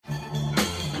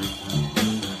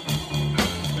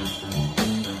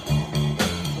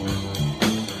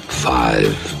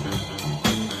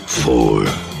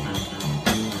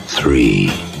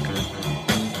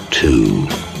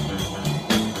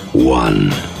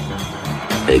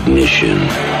Ignition.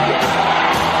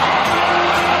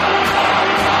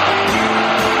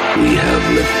 We have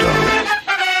liftoff.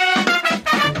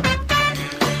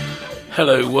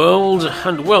 Hello world,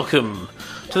 and welcome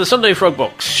to the Sunday Frog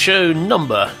Box, show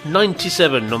number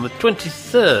 97 on the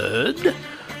 23rd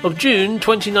of June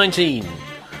 2019.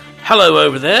 Hello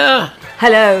over there.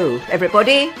 Hello,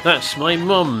 everybody. That's my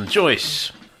mum,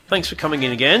 Joyce. Thanks for coming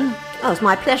in again. Oh, it's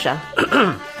my pleasure.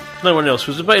 No one else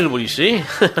was available, you see.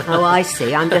 Oh, I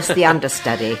see. I'm just the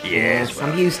understudy. Yes, well.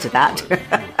 I'm used to that.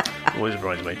 Always a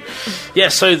bridesmaid.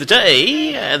 Yes, so the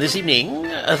day, this evening,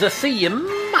 the theme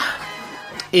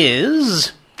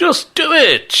is just do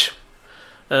it.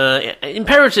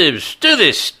 Imperatives, do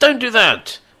this, don't do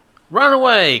that. Run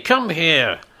away, come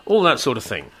here. All that sort of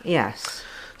thing. Yes.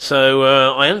 So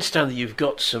I understand that you've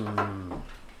got some...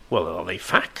 Well, are they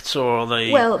facts or are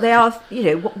they... Well, they are,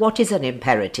 what is an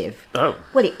imperative? Oh.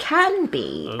 Well, it can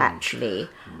be, actually,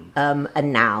 a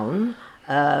noun,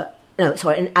 an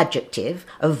adjective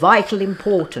of vital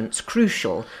importance,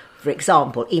 crucial. For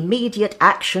example, immediate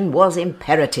action was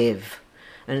imperative.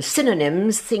 And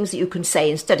synonyms, things that you can say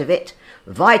instead of it,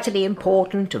 vitally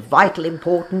important, of vital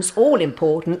importance, all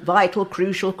important, vital,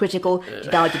 crucial, critical,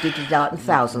 and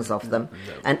thousands of them.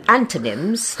 And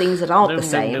antonyms, things that aren't the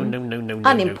same,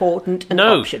 unimportant and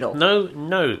optional.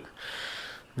 No.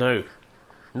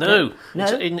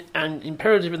 It's an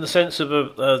imperative in the sense of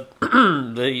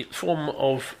the form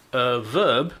of a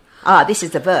verb. Ah, this is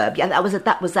the verb. Yeah,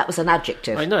 that was an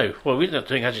adjective. I know. Well, we're not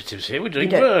doing adjectives here. We're doing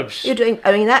verbs. You're doing.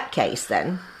 In that case,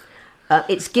 then.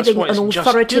 It's giving an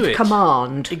authoritative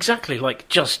command. Exactly, like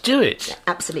just do it. Yeah,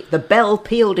 absolutely. The bell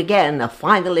pealed again, a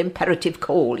final imperative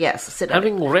call. Yes.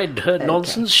 Having read her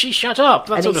nonsense, she shut up.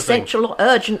 That sort of thing. An essential,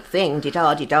 urgent thing.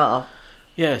 Di-da.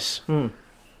 Yes.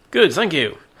 Good, thank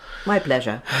you. My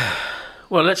pleasure.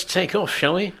 Well, let's take off,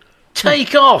 shall we?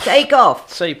 Take off! Take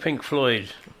off! Say Pink Floyd.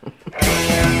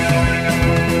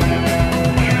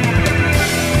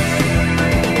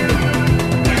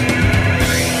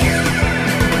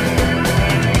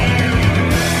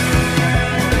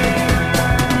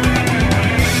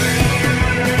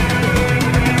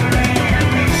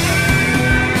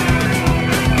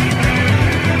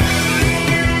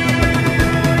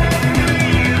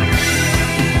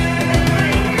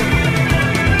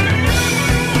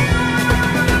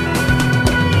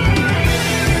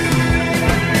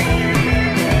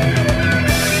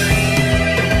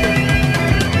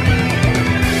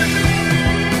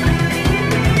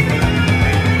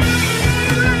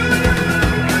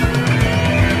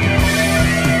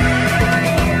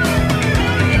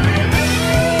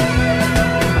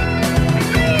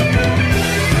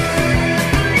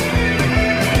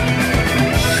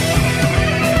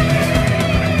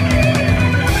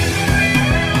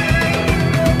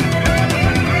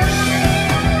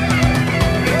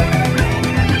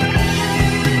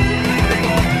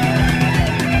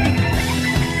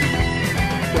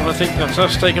 I think that's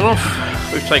us taken off.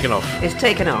 We've taken off. It's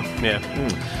taken off. Yeah.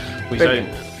 We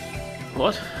Brilliant. don't...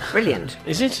 What? Brilliant.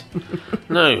 Is it?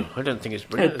 No, I don't think it's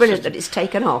brilliant. No, brilliant that it's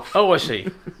taken off. Oh, I see.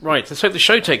 Right, let's hope the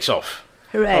show takes off.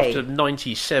 Hooray. After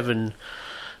 97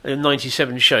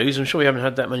 shows, I'm sure we haven't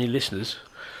had that many listeners.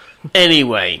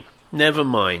 Anyway, never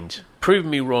mind. Prove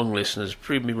me wrong, listeners.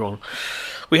 Prove me wrong.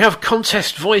 We have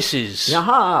contest voices.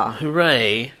 Aha.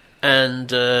 Hooray.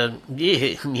 And,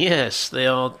 yes, they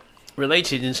are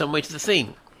related in some way to the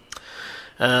theme.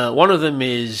 One of them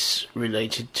is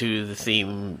related to the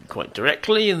theme quite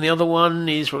directly, and the other one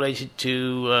is related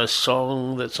to a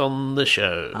song that's on the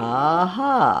show.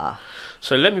 Aha.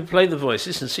 So let me play the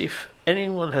voices and see if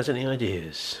anyone has any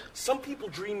ideas. Some people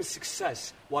dream of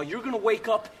success while you're going to wake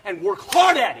up and work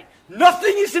hard at it.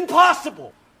 Nothing is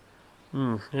impossible.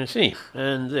 I see.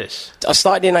 And this. I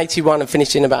started in 81 and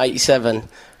finished in about 87,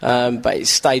 but it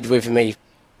stayed with me.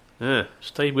 Yeah,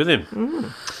 stayed with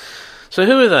him. So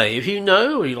who are they? If you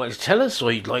know, or you'd like to tell us,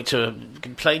 or you'd like to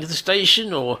complain to the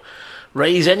station, or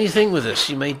raise anything with us,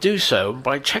 you may do so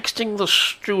by texting the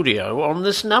studio on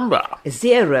this number.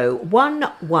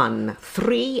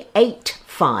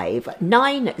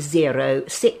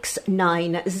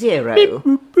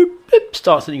 01138590690.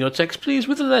 Starting your text, please,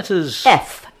 with the letters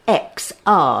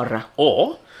FXR.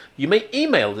 Or you may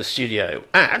email the studio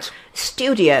at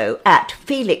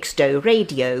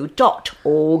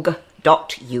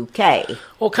studio@felixstowe.org.uk.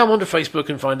 or come onto Facebook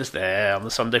and find us there on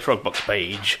the Sunday Frog Box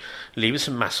page. Leave us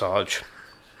some massage,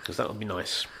 because that would be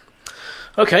nice.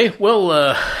 Okay,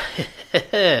 well,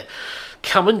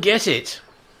 come and get it.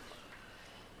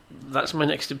 That's my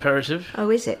next imperative. Oh,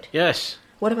 is it? Yes.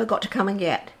 What have I got to come and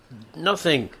get?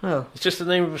 Nothing. Oh. It's just the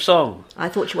name of a song. I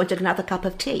thought you wanted another cup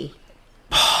of tea.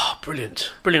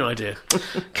 brilliant. Brilliant idea.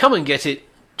 Come and get it,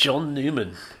 John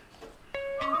Newman.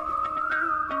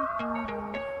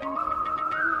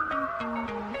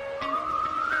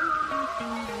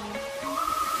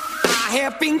 I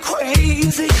have been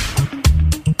crazy,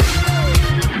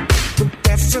 but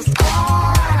that's just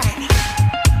alright.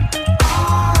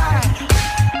 Alright.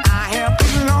 I have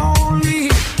been lonely,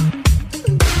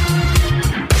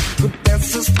 but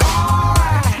that's just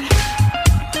alright.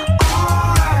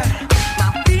 Alright.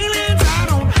 My feelings, I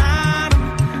don't hide 'em,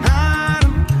 hide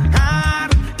 'em,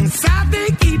 hide 'em. Inside they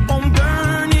keep on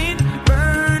burning,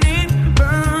 burning,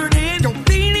 burning. Your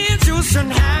feelings, you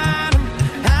shouldn't hide 'em,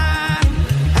 hide 'em,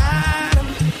 hide 'em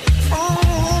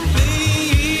from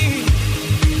me.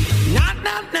 Not,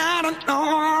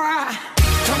 alright.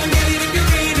 Come and get it if you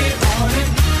really want it.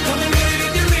 Come and get it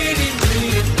if you really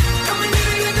need it. Come and get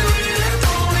it if you really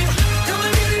want it. Come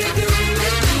and get it if you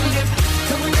really need it.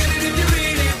 Come and get it if you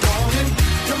really want it.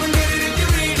 Come and get it if you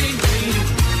really need it.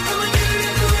 Come and get it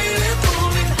if you really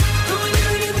want it. Come and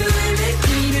get it if you really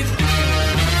need it.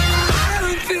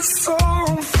 I feel so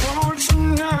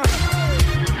unfortunate,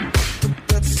 but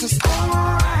that's just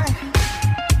alright.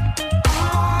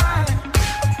 Alright.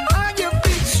 I get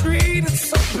been treated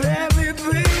so badly,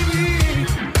 baby,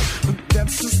 but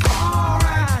that's just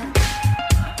alright.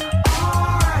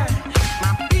 Alright.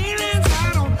 My feelings,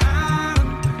 I don't hide 'em,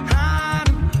 hide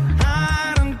 'em,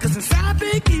 hide 'em. 'Cause inside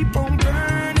they keep on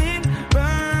burning,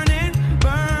 burning,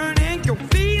 burning. Your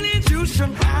feelings, you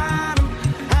should hide 'em,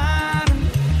 hide 'em,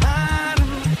 hide 'em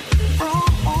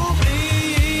from me.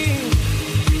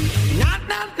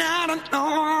 Not,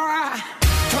 alright.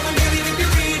 Come and get it if you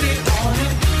really want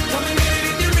it. Come and get it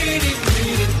if you really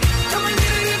need it. Come and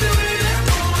get it if you really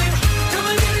want it. Come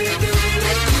and get it if you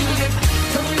really need it.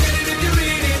 Come and get it if you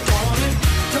really want it.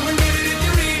 Come and get it if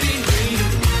you really need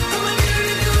it. Come and get it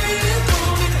if you really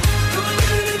want it. Come and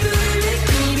get it if you really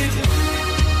need it.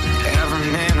 Every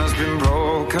man has been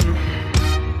broken.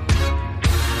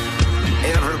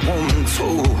 Every woman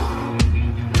too.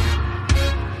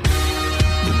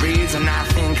 The reason I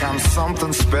think I'm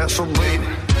something special, baby,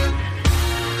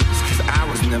 is 'cause I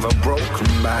was never broken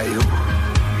by you.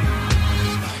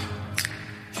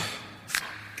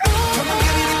 Come and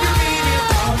get it if you really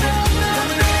want it. Come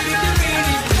and get it if you really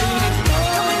need it.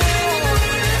 Come and get it if you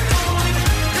really want it.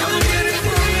 Come and get it if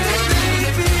you really need it.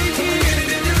 Come and get it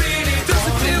if you really want it. Does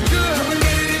it feel good? Come and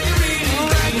get it if you really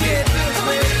like it. Come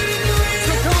and get it if you really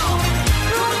so come on.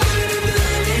 Come and get it if you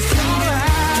really it's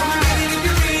alright. Come and get it if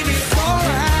you really it's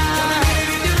alright. Come and get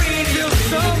it if you really feels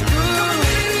so good. Come and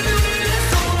get it if you really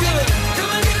so good.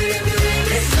 Come and get it if you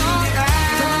really it's alright.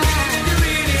 Come and get it if you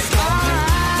really it's alright.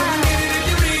 Come and get it if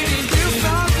you really feels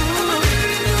so good. Come and get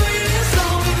it if you really so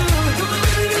good. Come and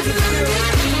get it if you really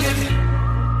need it.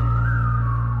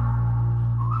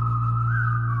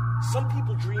 Some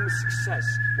people dream of success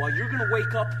while you're gonna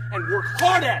wake up and work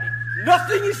hard at it.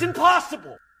 Nothing is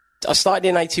impossible. I started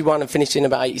in 81 and finished in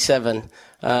about 87,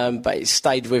 but it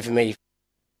stayed with me.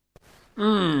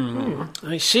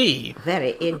 I see.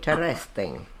 Very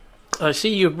interesting. I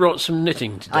see you've brought some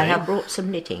knitting today. I have brought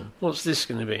some knitting. What's this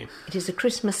going to be? It is a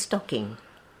Christmas stocking.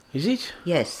 Is it?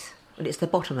 Yes, and it's the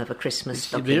bottom of a Christmas It's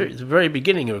stocking. the very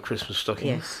beginning of a Christmas stocking.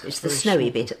 Yes, it's the Very snowy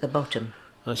small. bit at the bottom.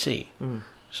 I see.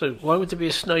 So why would there be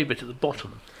a snowy bit at the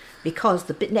bottom? Because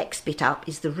the next bit up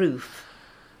is the roof.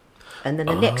 And then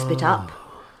the next bit up,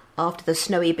 after the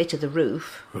snowy bit of the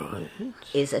roof, Right.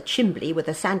 is a chimbley with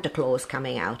a Santa Claus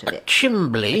coming out of it.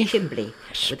 Chimbley. A chimbley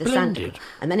with a Santa Splendid. Claus.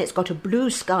 And then it's got a blue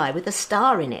sky with a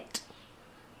star in it.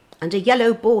 And a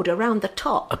yellow border around the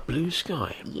top. A blue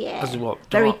sky. Yeah. As in what?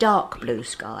 Very dark blue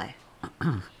sky.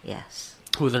 Yes.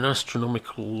 With an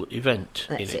astronomical event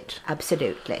That's in it.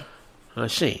 Absolutely. I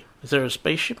see. Is there a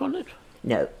spaceship on it?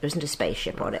 No, there isn't a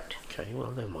spaceship on it. Okay, well,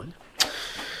 never mind.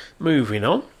 Moving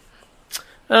on.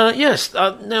 Yes,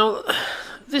 now,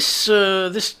 this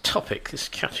topic, this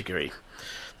category,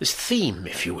 this theme,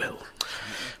 if you will,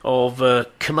 of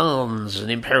commands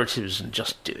and imperatives and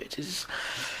just do it,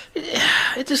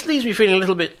 it just leaves me feeling a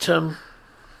little bit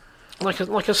like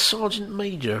a sergeant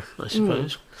major, I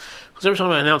suppose. Because every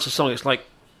time I announce a song, it's like,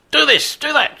 do this,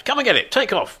 do that, come and get it,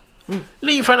 take off,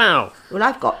 leave for now, Well,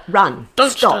 I've got run,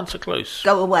 don't stop, stand so close.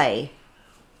 go away.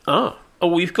 Oh,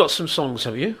 well, you've got some songs,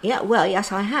 have you? Yeah, well,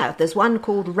 yes, I have. There's one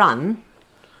called Run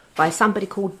by somebody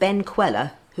called Ben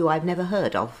Queller, who I've never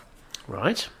heard of.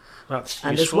 Right, that's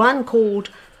And useful. there's one called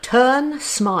Turn,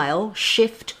 Smile,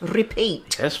 Shift,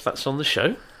 Repeat. Yes, that's on the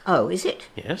show. Oh, is it?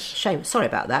 Yes. Shame, sorry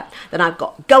about that. Then I've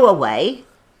got Go Away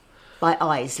by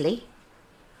Isley.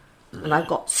 And I've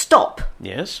got Stop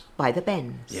Yes. by the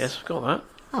Bends. Yes, I've got that.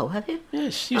 Oh, have you?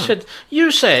 Yes, you said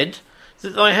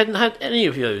I hadn't had any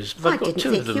of those. But I I've got didn't two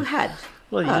think of them. you had.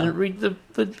 Well, you Oh. didn't read the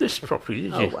list properly,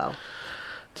 did Oh, you? well.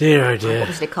 Dear, oh dear.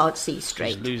 Obviously can't see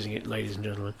straight. Just losing it, ladies and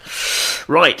gentlemen.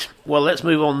 Right, well, let's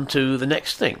move on to the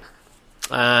next thing.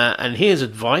 And here's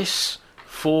advice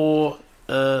for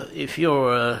if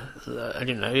you're,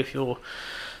 if you're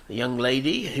a young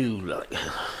lady who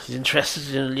is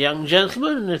interested in a young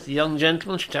gentleman, and if the young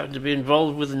gentleman should happen to be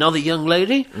involved with another young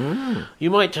lady, you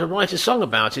might write a song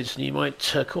about it, and you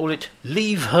might call it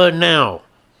Leave Her Now.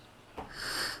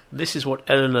 This is what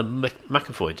Eleanor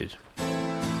McAvoy did.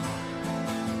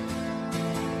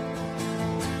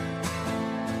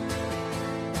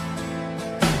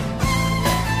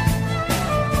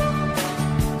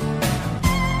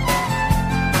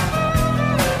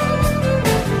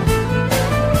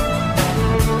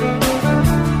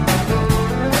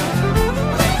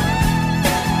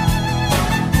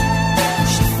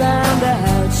 She found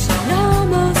out she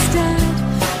almost died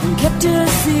and kept her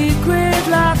secret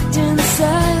locked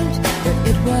inside. But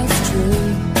it was true.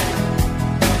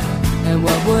 And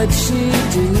what would she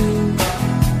do?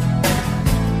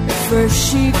 At first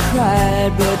she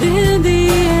cried, but in the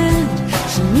end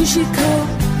she knew she'd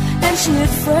cope and she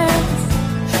had friends.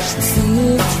 She'd see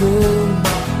it through.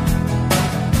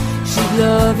 She'd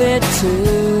love it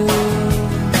too.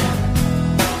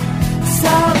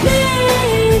 So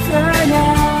leave her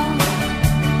now,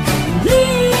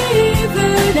 leave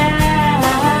her now.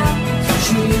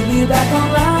 She'll be back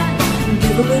online,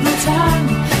 give a little time,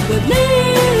 but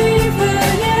leave her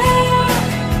now,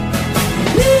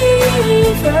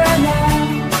 leave her now.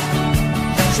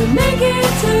 She'll make it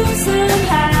through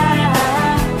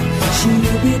somehow.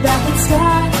 She'll be back in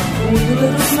style with a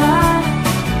little smile,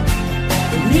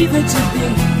 but leave her to be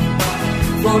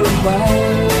for a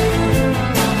while.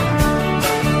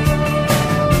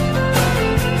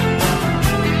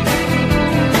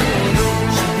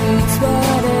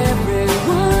 What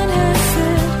everyone has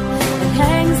said, and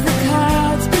hangs the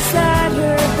cards beside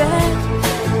her bed.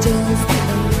 Does the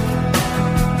ache.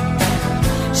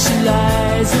 She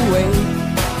lies awake.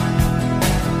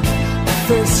 At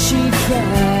first she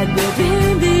cried, but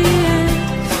in the end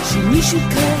she knew she'd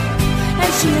cope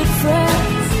and she had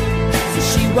friends. So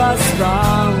she was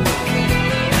strong.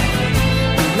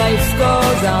 And life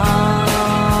goes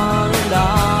on and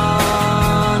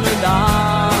on and on.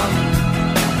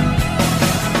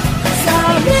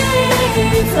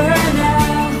 Leave her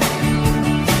now,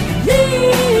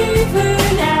 leave her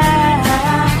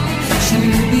now.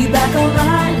 She'll be back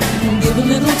online, give a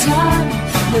little time,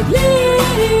 but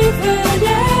leave her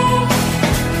now,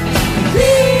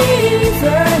 leave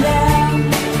her now.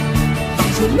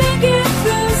 She'll make it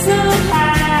through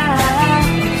somehow.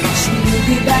 She'll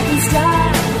be back in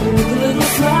style with a little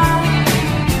smile,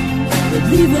 but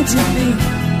leave her to be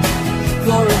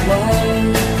for a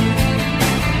while.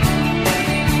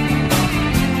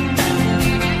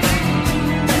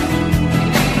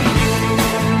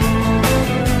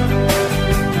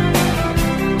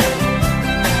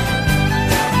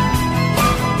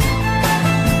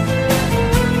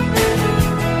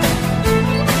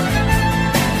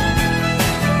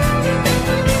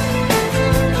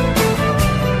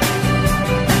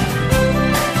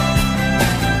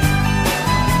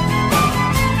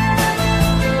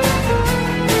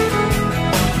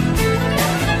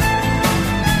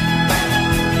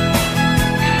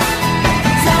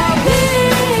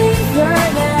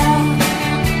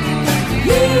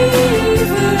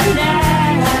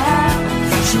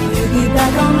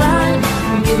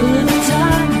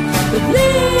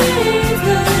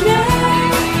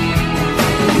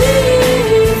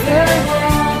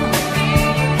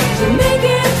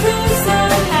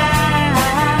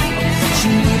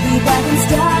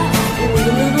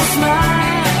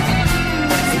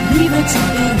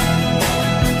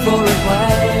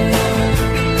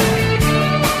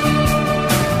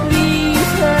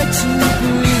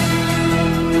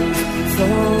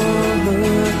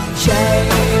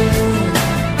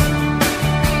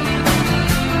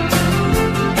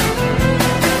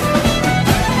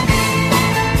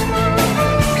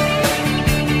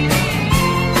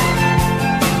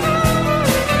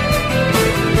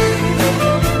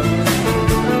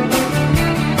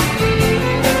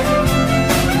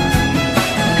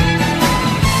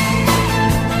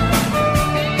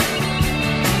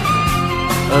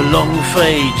 A long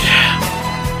fade.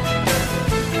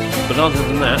 But other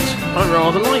than that, I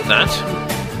rather like that.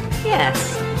 Yes.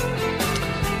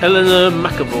 Eleanor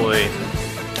McAvoy.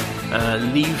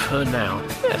 Leave Her Now.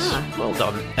 Yes, well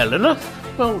done, Eleanor.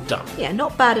 Well done. Yeah,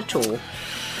 not bad at all.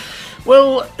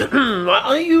 Well,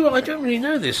 I don't really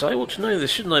know this. I ought to know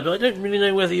this, shouldn't I? But I don't really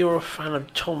know whether you're a fan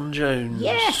of Tom Jones.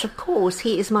 Yes, of course,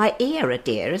 he is my era,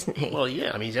 dear, isn't he? Well,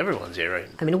 yeah, I mean, he's everyone's hero.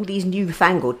 I mean, all these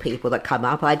newfangled people that come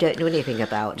up, I don't know anything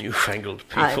about. Newfangled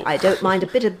people. I don't mind a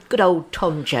bit of good old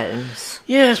Tom Jones.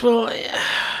 Yes, well... Or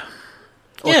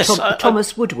yes,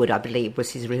 Thomas Woodward, I believe,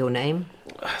 was his real name.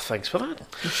 Thanks for that.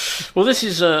 Well, this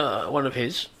is one of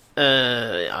his.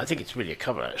 I think it's really a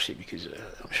cover, actually, because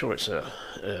I'm sure it's an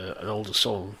older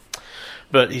song.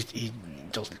 But he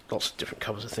does lots of different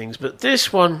covers of things. But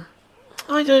this one,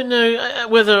 I don't know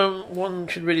whether one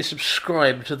should really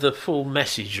subscribe to the full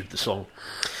message of the song,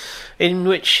 in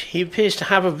which he appears to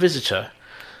have a visitor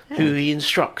who he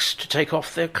instructs to take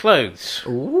off their clothes.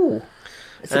 Ooh,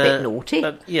 it's a bit naughty.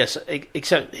 Yes,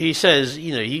 except he says,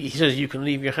 he says you can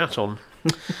leave your hat on.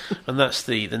 And that's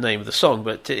the name of the song,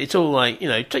 but it's all like,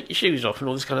 take your shoes off and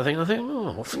all this kind of thing. I think,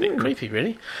 it's a bit creepy,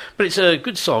 really. But it's a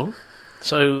good song,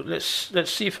 so let's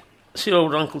see if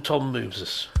old Uncle Tom moves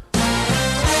us.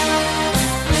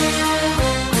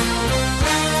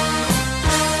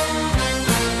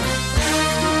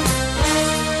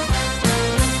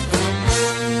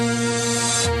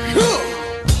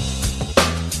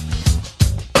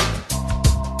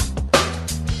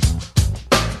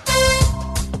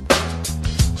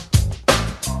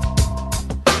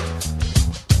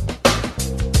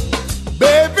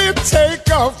 Take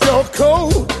off your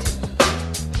coat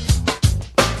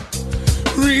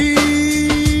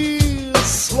real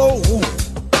slow.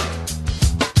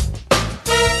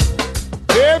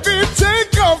 Baby,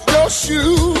 take off your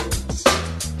shoes.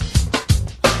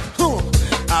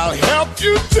 I'll help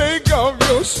you take off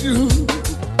your shoes.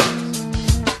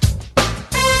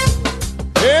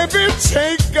 Baby,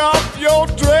 take off your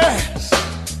dress.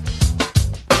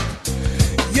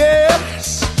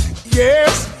 Yes,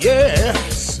 yes,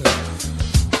 yes.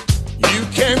 You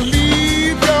can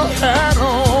leave your hat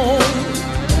on.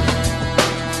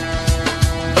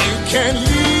 You can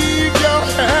leave your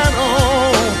hat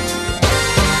on.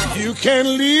 You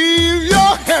can leave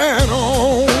your hat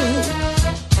on.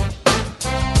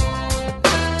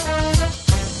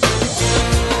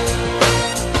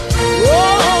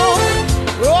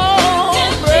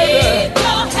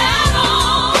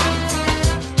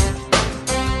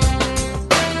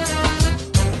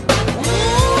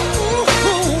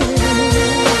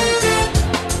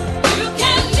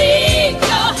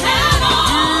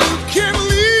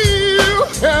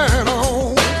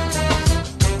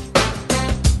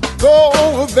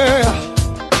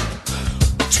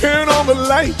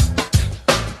 Light.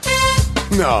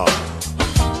 No,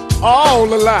 all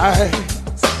the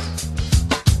lights.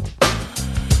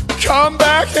 Come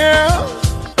back here,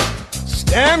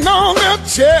 stand on that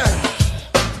chair.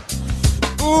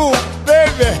 Ooh,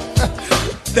 baby,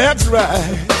 that's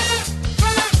right.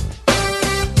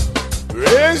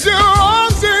 Raise your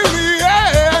arms in the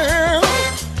air.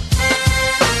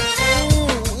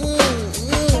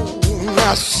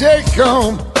 Now shake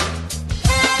 'em.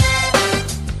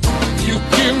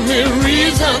 Give me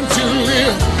reason to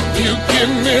live. You give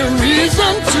me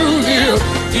reason to live.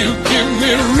 You give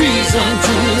me reason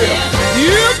to live.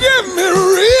 You give me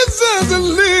reason to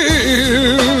live.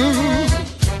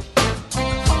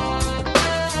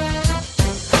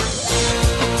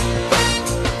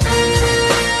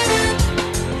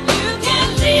 You can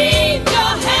leave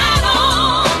your hat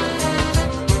on.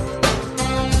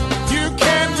 You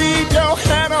can't leave your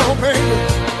hat on, baby.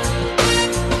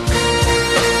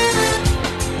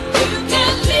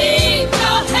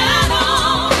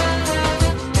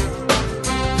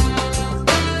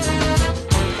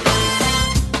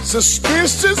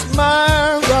 Suspicious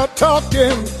minds are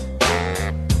talking.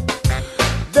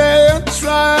 They're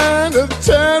trying to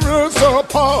tear us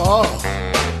apart.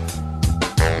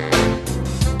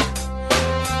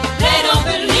 They don't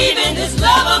believe in this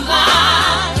love of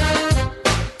mine.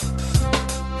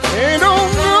 They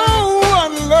don't know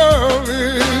what love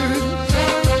is.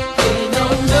 They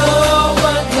don't know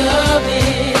what love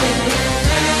is.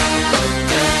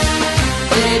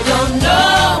 They don't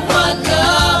know what love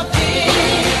is.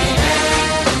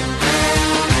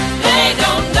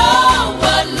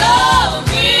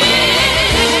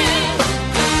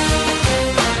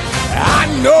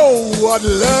 What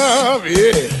love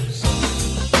is.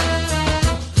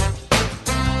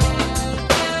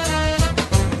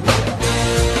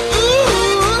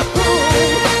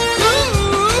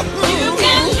 You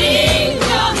can leave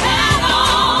your hat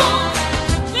on.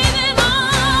 Leave it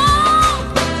on.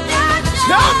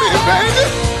 Tell me, baby.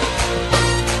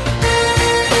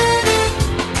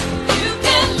 You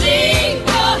can leave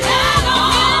your hat on.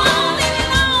 Leave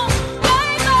it on,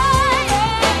 baby.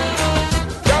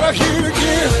 Gotta hear it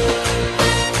again.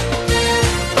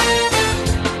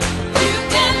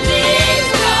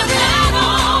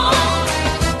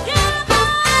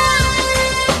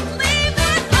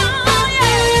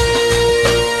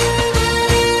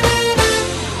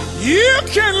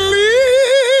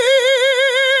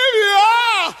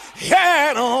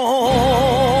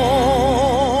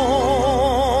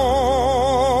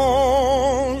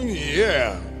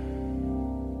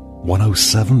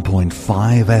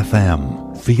 107.5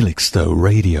 FM, Felixstowe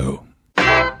Radio.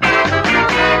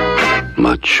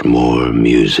 Much more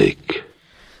music.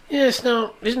 Yes,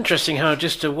 now, it's interesting how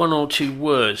just one or two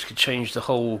words could change the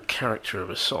whole character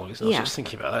of a song, isn't it? I was Yeah. just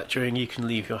thinking about that during You Can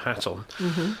Leave Your Hat On.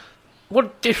 Mm-hmm.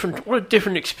 What a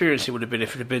different experience it would have been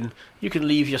if it had been You Can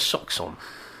Leave Your Socks On.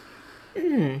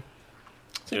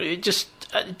 So it just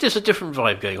a different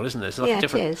vibe going on, isn't there? It's like Yeah, a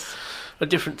it is.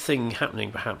 different thing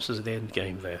happening, perhaps, as the end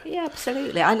game there. Yeah,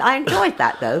 absolutely. I enjoyed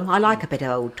that, though. I like a bit of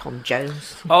old Tom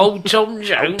Jones. Old Tom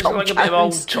Jones, Tom like a bit of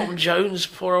old Jones. Tom Jones,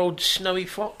 poor old snowy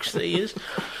fox that he is.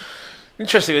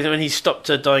 Interesting when he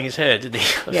stopped dyeing his hair, didn't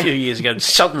he? A Yeah. few years ago, and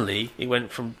suddenly he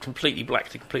went from completely black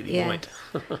to completely Yeah. white.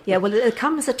 Yeah, well, there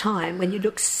comes a time when you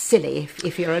look silly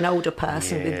if you're an older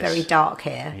person with Yes. very dark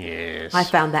hair. Yes. I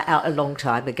found that out a long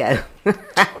time ago. What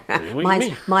do you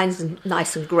mean? mine's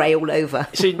nice and grey all over.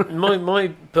 See, my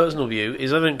personal view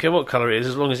is I don't care what colour it is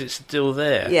as long as it's still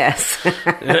there. Yes.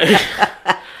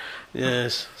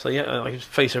 Yes. So yeah, I can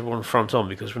face everyone front on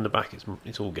because from the back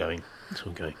it's all going. It's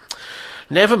all going.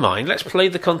 Never mind. Let's play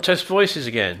the contest voices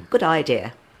again. Good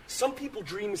idea. Some people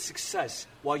dream of success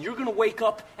while you're going to wake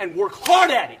up and work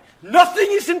hard at it. Nothing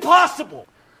is impossible.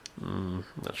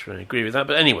 Not sure I agree with that,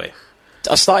 but anyway.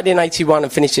 I started in 81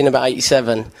 and finished in about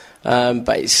 87,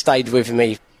 but it stayed with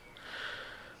me.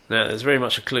 Now, there's very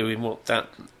much a clue in what that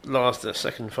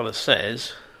second fella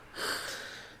says.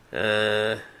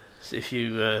 If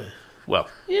you,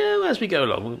 as we go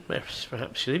along,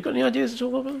 perhaps you've got any ideas at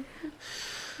all?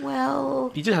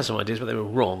 Well, You did have some ideas, but they were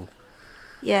wrong.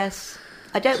 yes.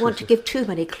 I don't want to give too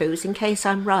many clues in case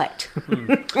I'm right.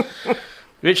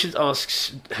 Richard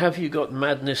asks, have you got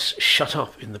Madness Shut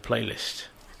Up in the playlist?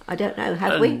 I don't know,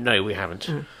 have we? No, we haven't.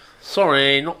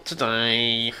 Sorry, not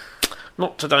today.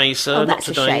 Not today, sir. Oh, not that's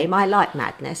a today. shame. I like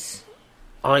Madness.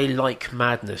 I like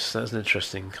madness. That's an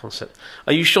interesting concept.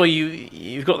 Are you sure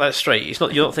you've got that straight?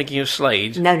 You're not thinking of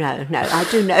Slade. No, I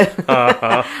do know.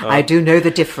 I do know the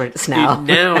difference now.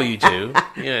 Now you do.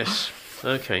 Yes.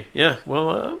 Okay. Yeah.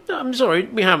 Well, I'm sorry,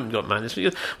 we haven't got madness.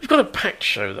 We've got a packed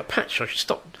show. I should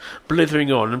stop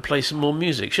blithering on and play some more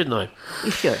music, shouldn't I?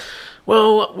 You should.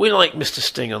 Well, we like Mr.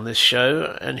 Sting on this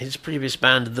show and his previous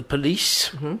band, The Police.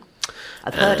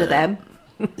 I've heard of them.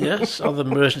 Yes, other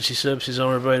emergency services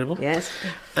are available. Yes.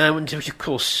 And of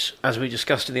course, as we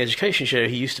discussed in the education show,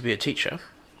 he used to be a teacher.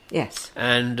 Yes.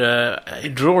 And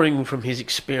drawing from his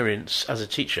experience as a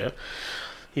teacher,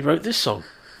 he wrote this song,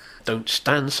 Don't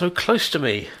Stand So Close to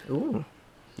Me. Ooh.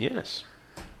 Yes.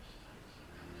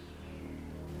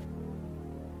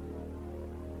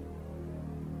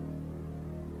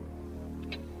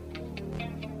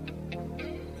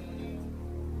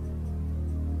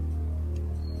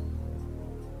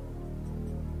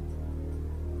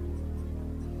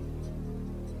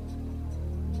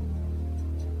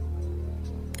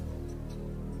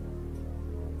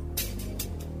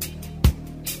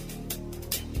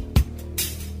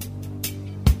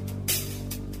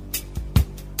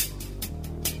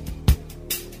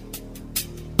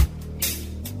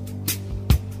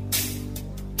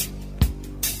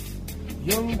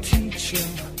 Young teacher,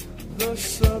 the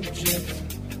subject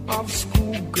of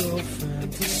schoolgirl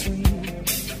fantasy.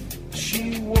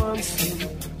 She wants him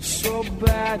so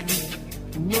badly,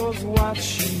 knows what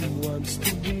she wants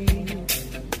to be.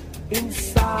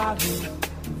 Inside her,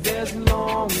 there's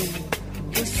longing.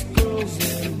 This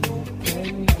girl's an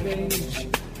open page,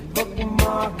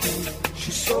 bookmarking.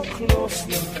 She's so close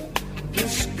now.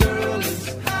 This girl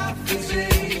is half his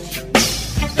age.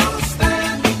 Don't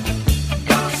stand.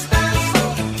 Don't stand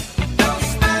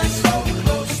so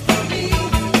close to me.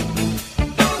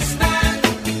 Don't stand so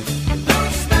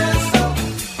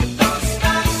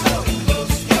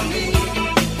close to me.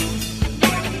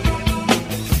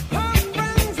 Her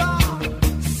friends are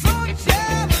so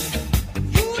jealous.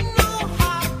 You know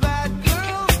how bad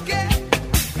girls get.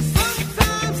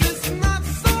 Sometimes it's not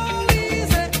so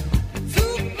easy to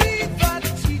be the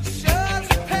teacher's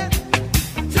pet.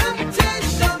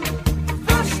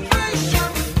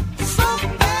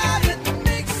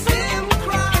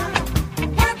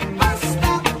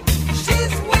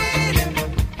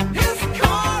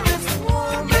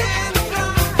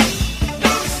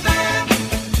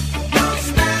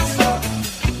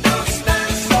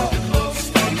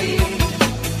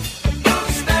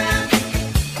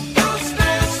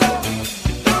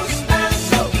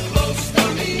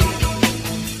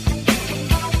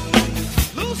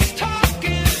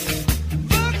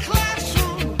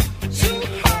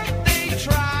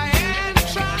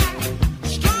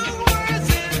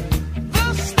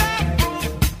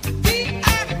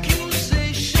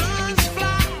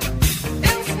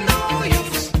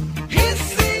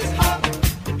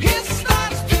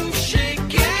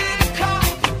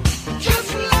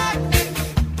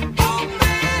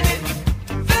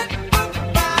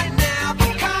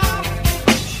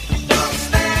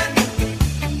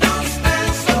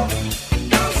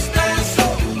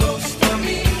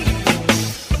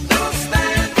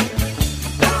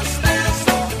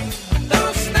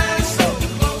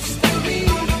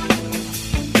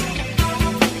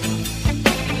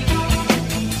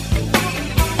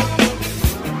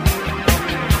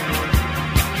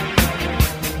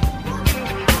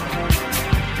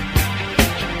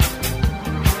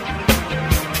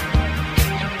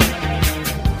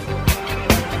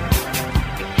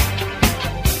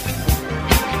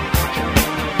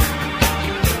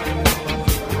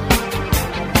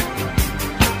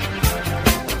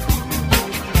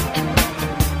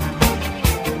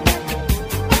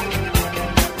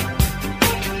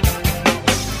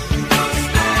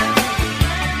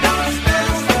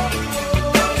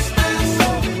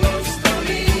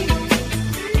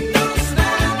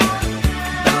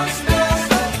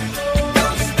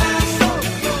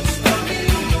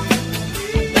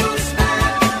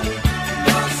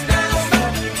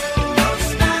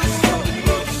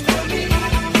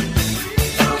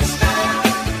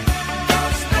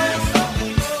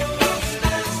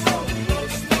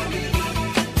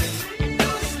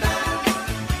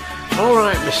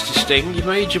 interesting. You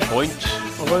made your point.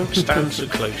 I won't stand so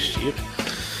close to you.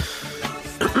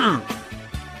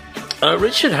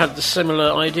 Richard had the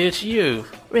similar idea to you.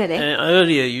 Really?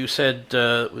 Earlier you said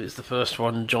was the first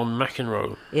one John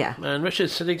McEnroe. Yeah. And Richard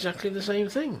said exactly the same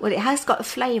thing. Well, it has got a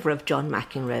flavour of John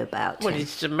McEnroe about Well, it.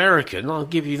 it's American, I'll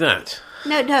give you that.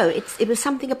 No, it was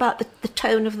something about the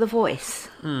tone of the voice.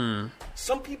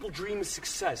 Some people dream of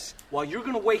success while you're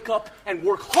going to wake up and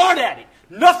work hard at it.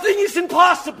 Nothing is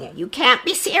impossible. You can't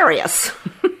be serious.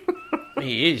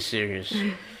 He is serious.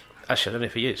 Actually, I don't know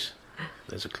if he is.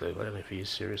 There's a clue. I don't know if he is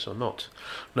serious or not.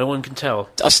 No one can tell.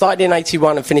 I started in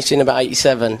 81 and finished in about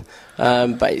 87,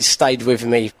 but it stayed with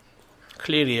me.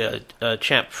 Clearly a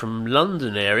chap from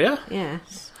London area.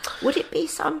 Yes. Would it be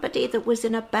somebody that was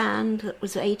in a band that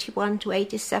was 81 to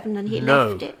 87 and he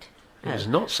No. left it? It was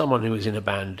not someone who was in a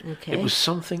band. Okay. It was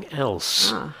something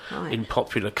else right. in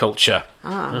popular culture.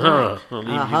 Right. I'll leave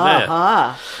you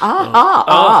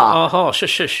there. Shush,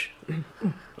 shush.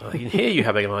 I can hear you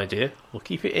having an idea. We'll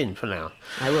keep it in for now.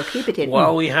 I will keep it in.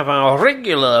 While we have our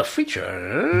regular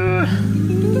feature...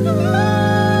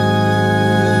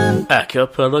 A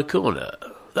Cappella Corner.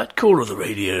 That corner of the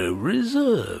radio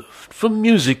reserved for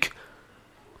music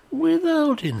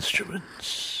without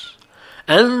instruments.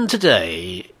 And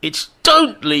today, it's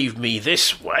Don't Leave Me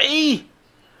This Way.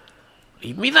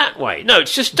 Leave me that way. No,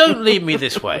 it's just Don't Leave Me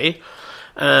This Way.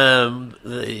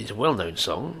 It's a well-known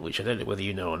song, which I don't know whether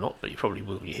you know or not, but you probably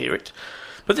will when you hear it.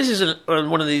 But this is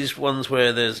one of these ones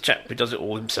where there's a chap who does it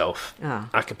all himself,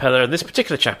 a cappella, and this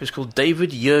particular chap is called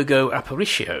David Yergo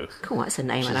Aparicio. Cool, that's a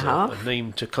name Which and a is half. a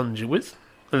name to conjure with.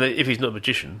 And if he's not a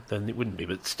magician, then it wouldn't be,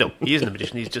 but still, he isn't a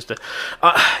magician, he's just a...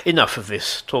 enough of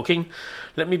this talking.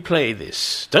 Let me play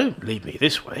this. Don't Leave Me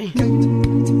This Way.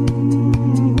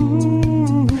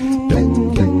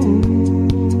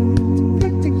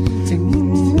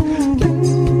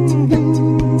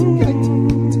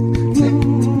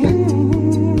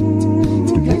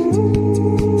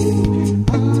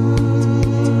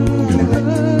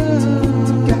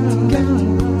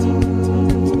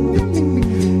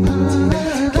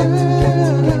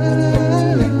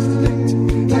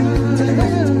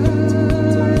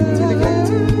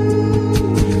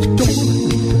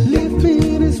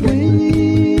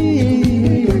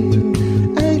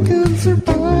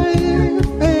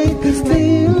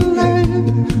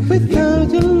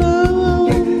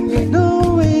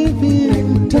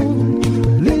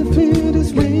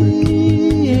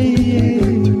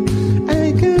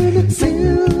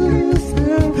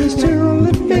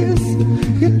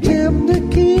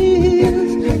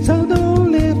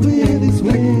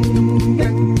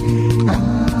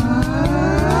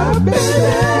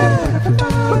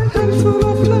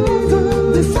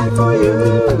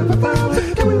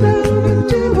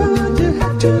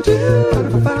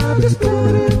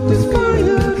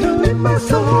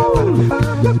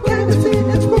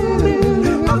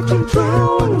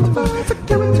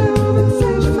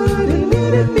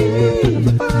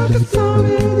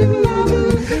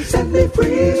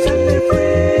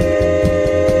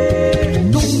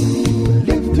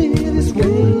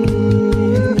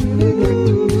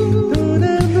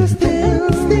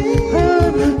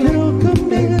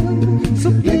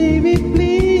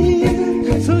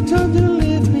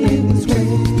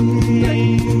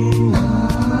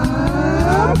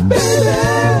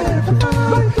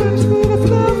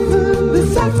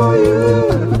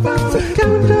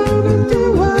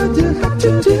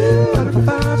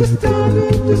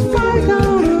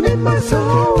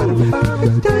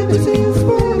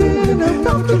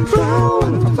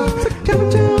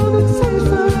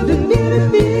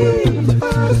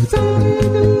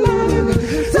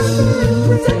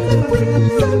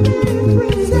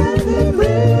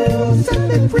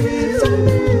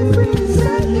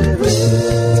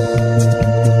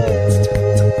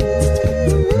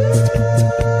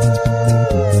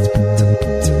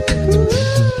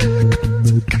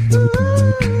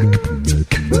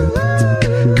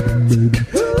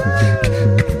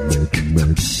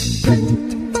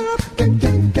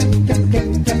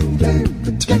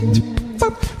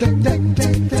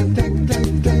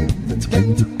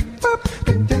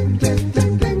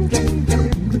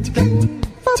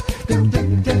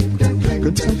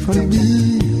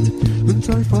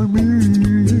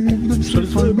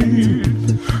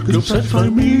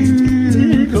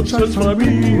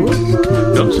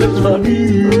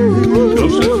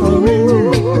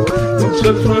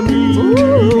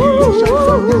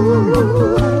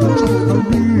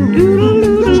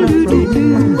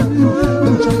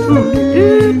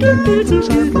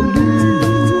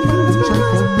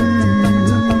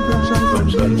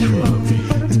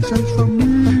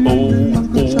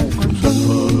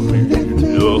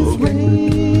 Oh,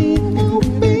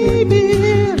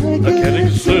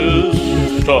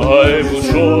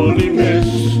 surely miss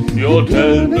your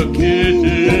tender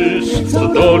kiss.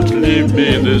 So don't leave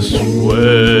me this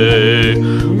way.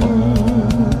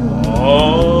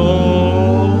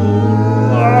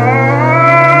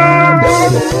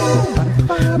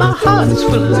 My heart's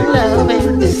full of love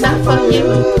and desire for you.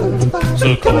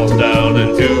 So calm down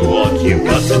and do what you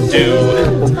got to do.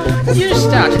 You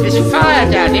started this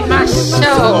fire down in my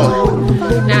soul.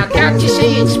 Now can't you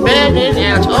see it's burning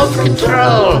out of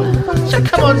control? So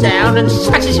come on down and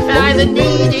satisfy the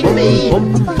need in me.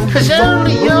 'Cause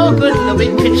only your good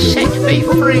loving can set me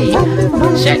free.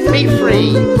 Set me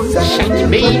free. Set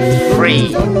me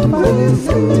free.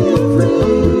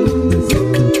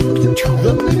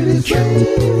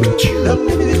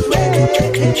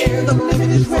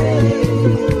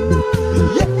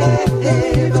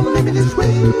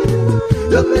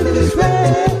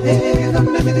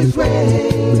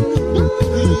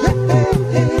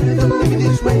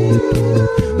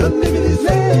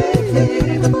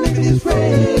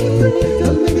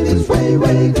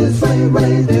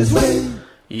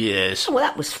 Yes. Well,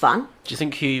 that was fun. Do you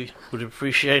think he would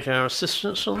appreciate our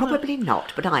assistance on that? Probably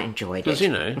not, but I enjoyed Because, it.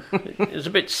 you know, it was a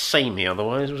bit samey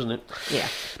otherwise, wasn't it? Yeah.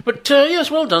 But, yes,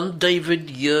 well done, David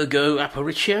Yergo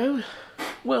Aparicio.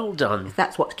 Well done. If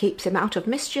that's what keeps him out of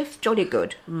mischief, jolly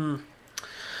good.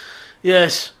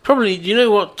 Yes, probably, you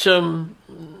know what,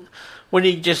 when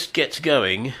he just gets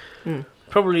going,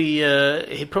 probably,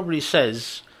 he probably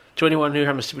says to anyone who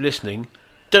happens to be listening,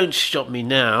 don't stop me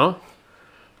now.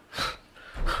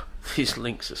 These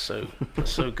links are so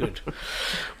good.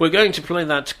 We're going to play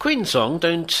that Queen song,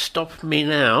 Don't Stop Me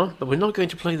Now, but we're not going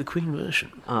to play the Queen version.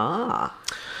 Ah.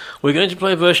 We're going to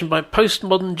play a version by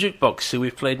Postmodern Jukebox, who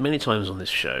we've played many times on this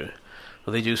show.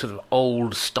 Where they do sort of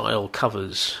old-style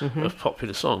covers of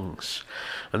popular songs.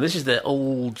 And this is their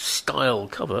old-style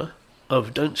cover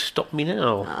of Don't Stop Me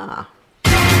Now. Ah.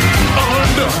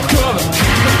 Undercover,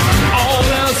 all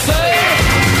they'll say,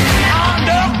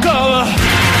 undercover.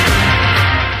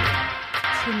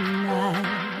 Tonight,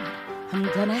 I'm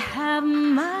gonna have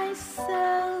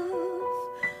myself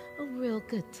a real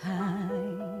good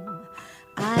time.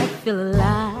 I feel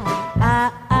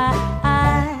alive,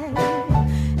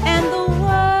 and the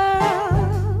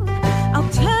world, I'll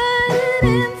turn it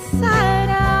inside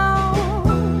out.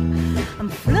 I'm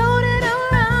floating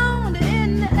around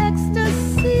in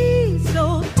ecstasy,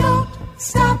 so don't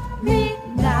stop me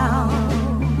now.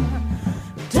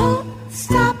 Don't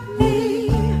stop me.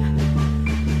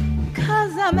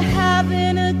 'Cause I'm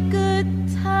having a good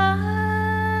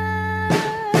time.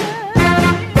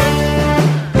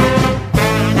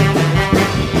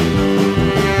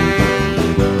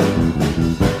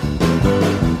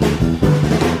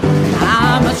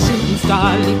 I'm a shooting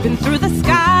star leaping through the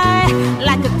sky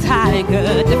like a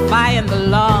tiger, defying the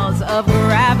laws of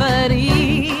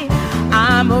gravity.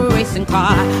 I'm a racing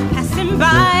car passing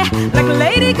by like a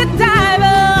Lady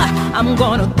Godiva. I'm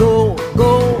gonna go,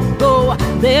 go, go.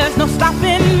 There's no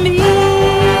stopping me.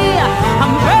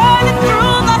 I'm burning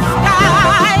through the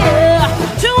sky.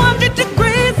 200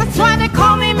 degrees, that's why they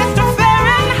call me Mr.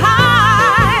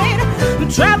 Fahrenheit. I'm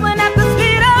traveling at the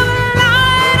speed of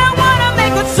light. I wanna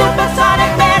make a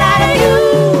supersonic man out of you.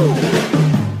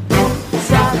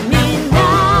 Stop me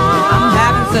now. I'm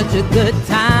having such a good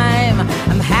time.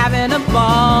 I'm having a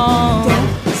ball. Don't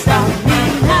stop me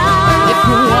now. If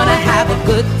you wanna have a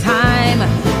good time,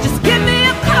 just give me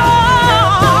a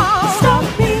call. Stop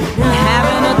me now. I'm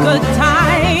having a good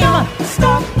time.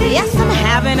 Stop me. Yes, I'm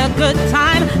having a good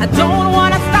time. I don't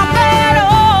wanna stop at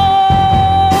all.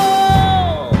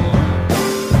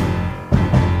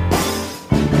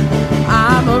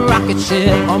 I'm a rocket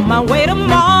ship on my way to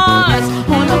Mars,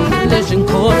 on a collision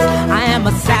course. I am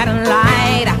a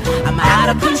satellite. I'm out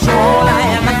of control. I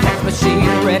am a sex machine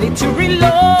ready to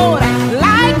reload,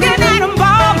 like an atom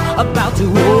bomb about to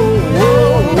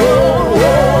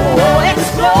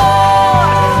explode.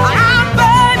 I'm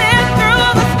burning through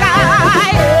the sky.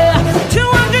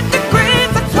 200 degrees,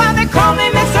 that's why they call me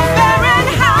Mr.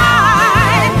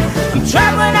 Fahrenheit. I'm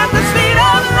traveling at the speed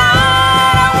of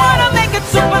light. I wanna make it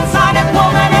supersonic,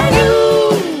 woman, and you.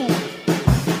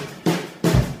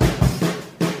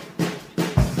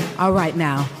 All right,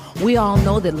 now, we all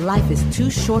know that life is too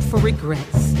short for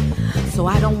regrets. So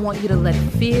I don't want you to let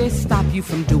fear stop you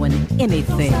from doing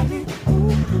anything.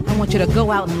 I want you to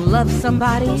go out and love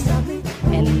somebody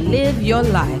and live your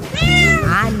life.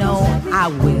 I know I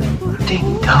will.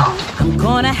 Ding dong. I'm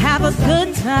gonna have a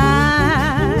good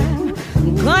time.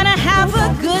 I'm gonna have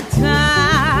a good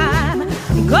time.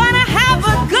 I'm gonna have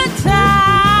a good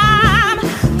time.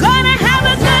 Gonna have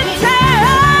a good time.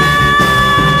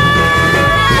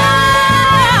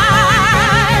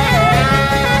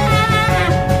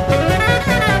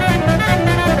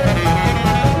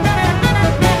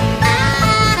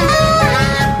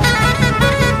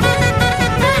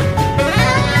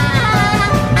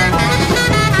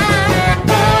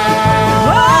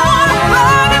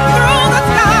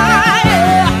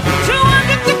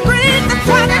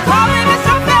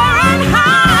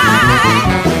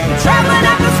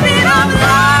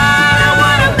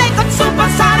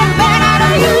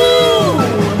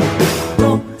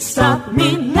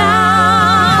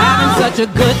 a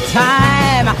good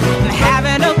time. I'm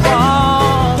having a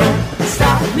ball.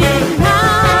 Stop me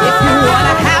now. If you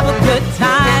wanna have a good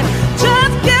time,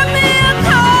 just give me a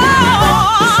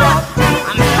call.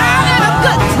 I'm having a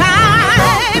good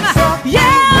time.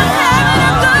 Yeah, I'm having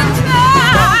a good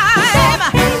time. I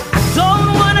don't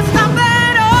wanna stop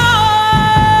at all.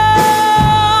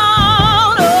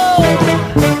 No.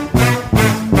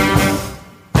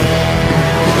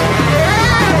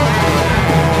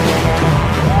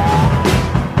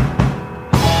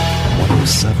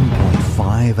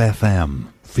 107.5 FM,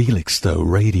 Felixstowe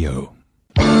Radio.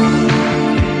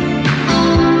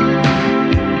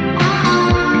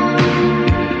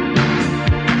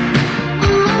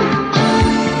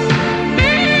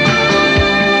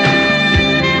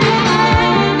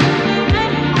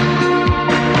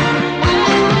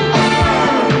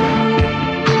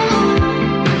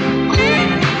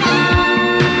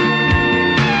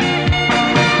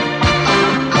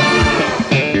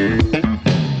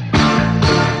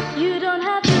 You don't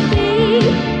have to be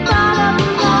part of the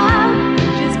crowd.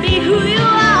 Just be who you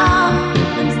are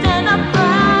and stand up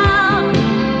proud.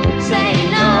 Say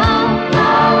no,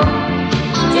 no.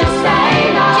 Just say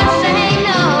no. Just say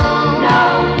no, no.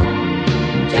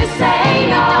 Just say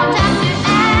no. You don't have to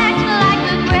act like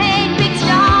a great big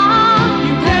star.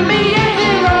 You can be a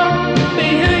hero, be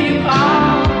who you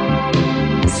are.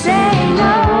 Say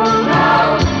no, no.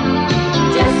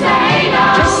 Just say no.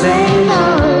 Just say no,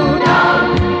 no.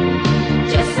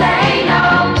 Just say no.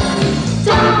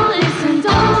 Don't listen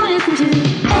to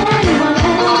anyone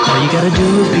else. All you gotta do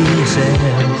is be yourself.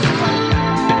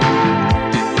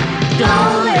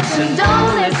 Don't listen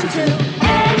to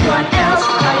anyone else.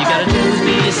 All you gotta do is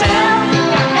be yourself.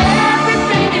 Got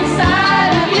everything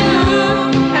inside of you.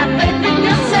 Have faith in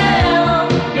yourself.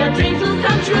 Your dreams will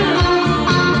come true.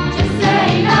 Just say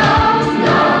no,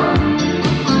 no.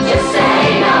 Just say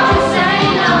no, say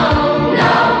no,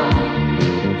 no.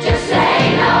 Just say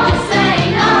no, say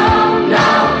no, no.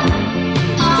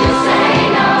 Just say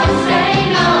no, say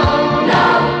no, no.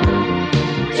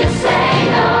 Just say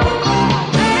no.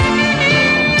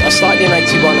 I started in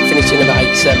 81 and finished in about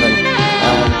 87,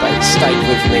 but it stayed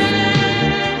with me.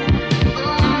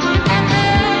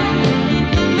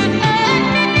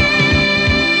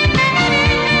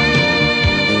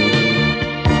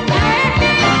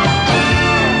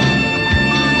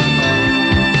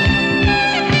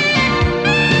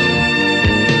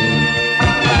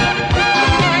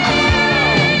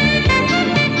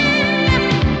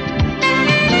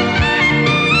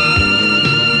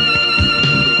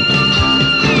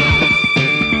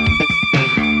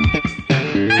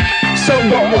 So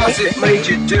what was it made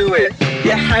you do it?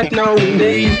 You had no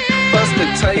need. First a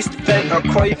taste, then a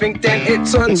craving, then it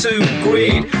turned to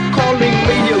greed. Calling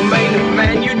me your main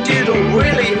man, you didn't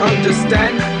really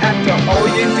understand. After all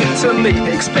you did to me,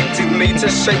 expecting me to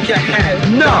shake your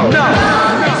hand. No, no.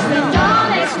 Don't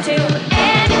listen to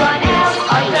anyone else.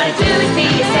 All you gotta do is be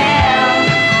yourself.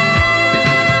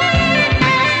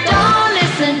 Don't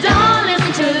listen to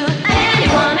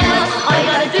anyone else. All you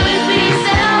gotta do is be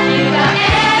yourself. You got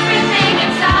everything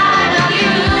inside of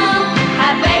you.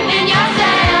 Have faith in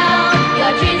yourself.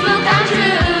 Your dreams will come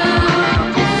true.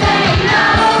 Just say no,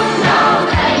 no,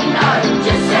 say no.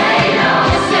 Just say no,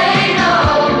 just say no,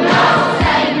 no,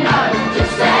 say no.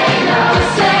 Just say no,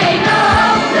 just say no,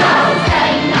 no,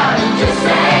 say no. Just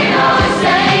say no,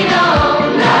 say no,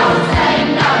 no, say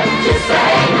no. Just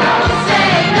say no,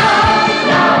 say no,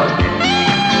 no.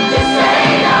 Just say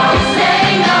no, say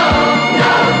no,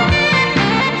 no.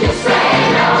 Just say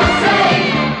no, say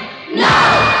no.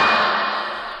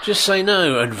 Just Say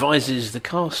No advises the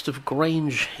cast of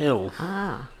Grange Hill.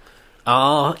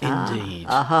 Indeed.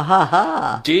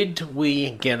 Did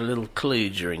we get a little clue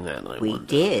during that? I We wonder,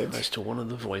 did. As to one of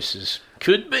the voices.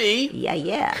 Could be.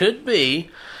 Yeah. Could be.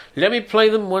 Let me play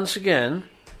them once again.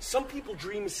 Some people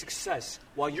dream of success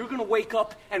while you're gonna wake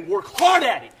up and work hard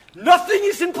at it. Nothing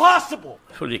is impossible.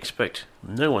 I fully expect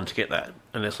no one to get that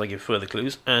unless I give further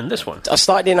clues. And this one. I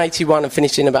started in 81 and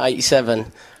finished in about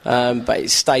 87, but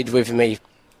it stayed with me.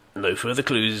 No further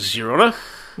clues, Your Honour.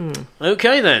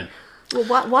 Okay then.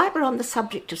 Well, while we're on the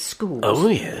subject of schools, Oh,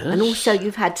 yes. and also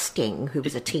you've had Sting, who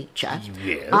was a teacher,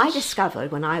 Yes. I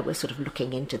discovered when I was sort of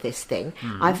looking into this thing,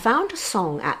 I found a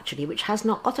song actually which has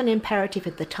not got an imperative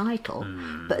in the title,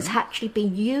 but has actually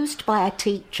been used by a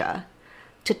teacher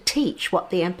to teach what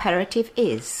the imperative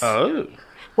is. Oh.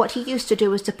 What he used to do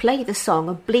was to play the song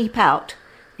and bleep out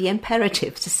the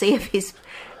imperative to see if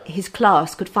his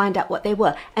class could find out what they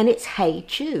were, and it's Hey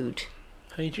Jude.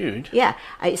 Hey Jude. Yeah,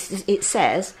 it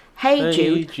says, Hey Hey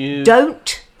Jude, Jude.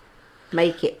 don't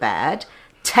make it bad.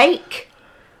 Take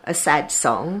a sad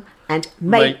song and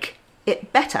make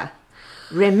it better.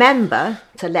 Remember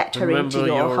to let her Remember into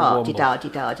your you're a heart, womble.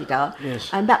 di-da-di-da-di-da. Yes.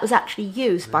 And that was actually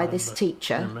used by this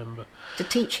teacher Remember. to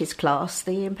teach his class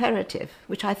the imperative,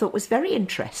 which I thought was very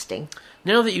interesting.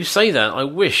 Now that you say that, I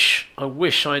wish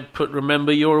I'd put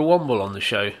 "Remember You're a Womble" on the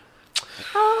show.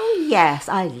 Oh, yes,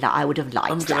 I would have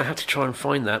liked I'm that. going to have to try and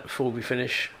find that before we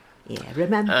finish. Yeah,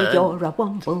 remember you're a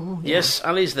womble. Yeah. Yes,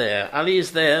 Ali's there. Ali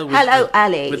is there. With Hello, the,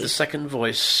 Ali. With the second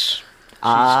voice. She's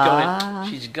Ah. got it.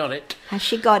 She's got it. Has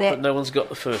she got But it? no one's got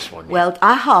the first one yet. Well,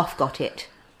 I half got it.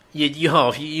 You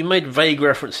have. You made vague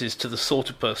references to the sort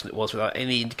of person it was without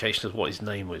any indication of what his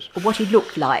name was. Or what he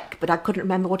looked like, but I couldn't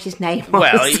remember what his name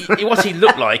was. Well, what he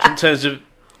looked like in terms of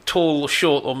tall,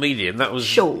 short, or medium, that was...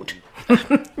 Short.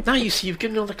 Now you see, you've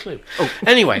given another clue.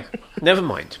 Anyway, never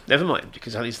mind,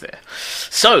 because Ali's there.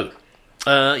 So,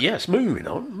 yes, moving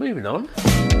on. They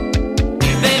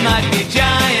might be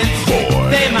giants.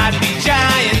 They might be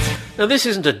giants. Now, this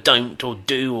isn't a don't or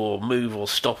do or move or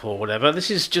stop or whatever. This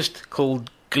is just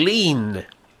called glean.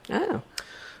 Oh.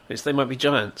 It's They Might Be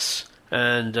Giants.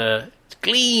 And it's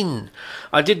glean.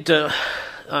 I did...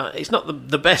 it's not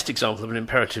the best example of an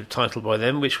imperative title by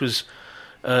them, which was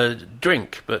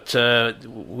drink. But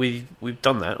we've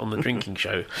done that on the drinking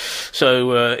show.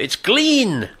 So it's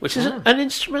glean, which is an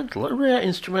instrumental, a rare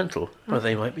instrumental by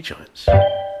They Might Be Giants.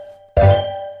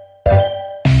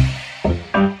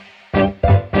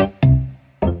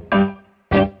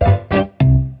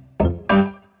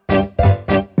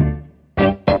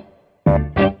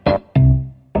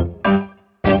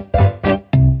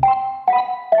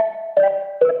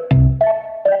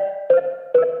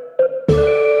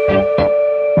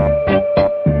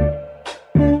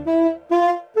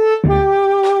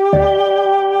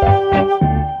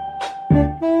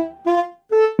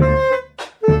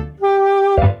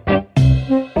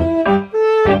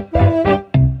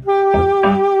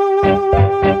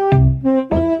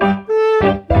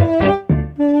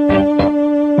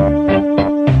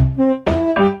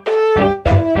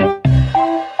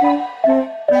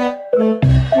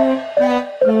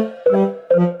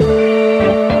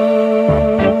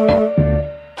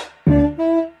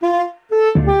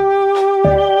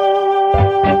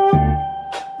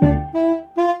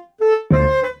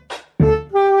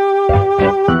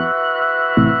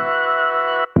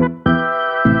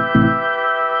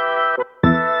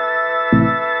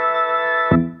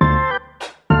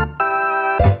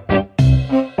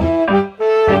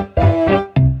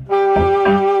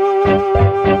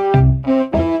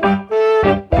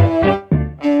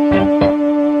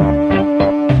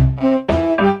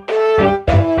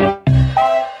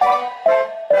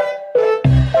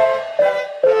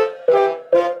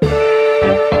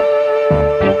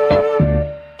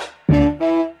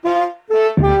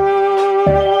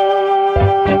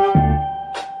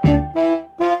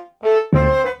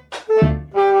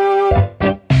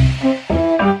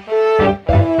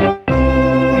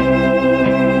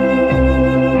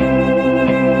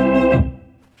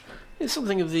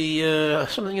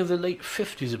 There's something of the late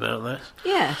 50s about that.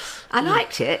 Yes, I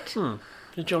liked it. A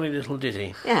jolly little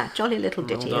ditty. Yeah, jolly little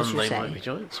ditty, Well as done, you They say. Might Be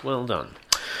Giants. Well done.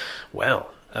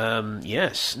 Well,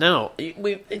 yes. Now,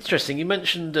 interesting. You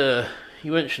mentioned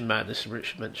madness, and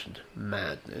Richard mentioned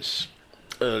madness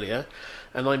earlier,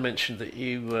 and I mentioned that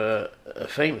you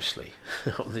famously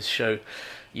on this show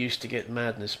used to get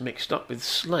madness mixed up with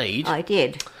Slade. I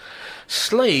did.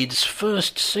 Slade's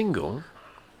first single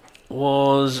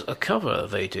was a cover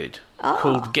they did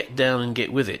called "Get Down and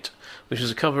Get With It," which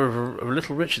is a cover of a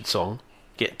Little Richard song,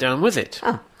 "Get Down With It."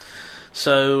 Oh.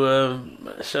 So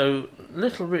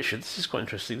Little Richard, this is quite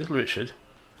interesting. Little Richard.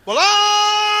 Well,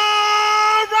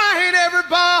 all right,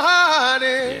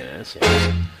 everybody. Yes.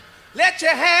 Let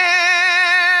your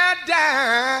hair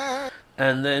down.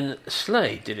 And then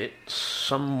Slade did it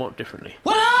somewhat differently.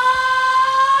 Well,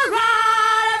 all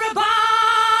right, everybody.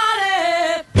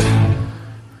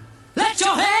 Let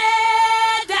your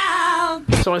head down.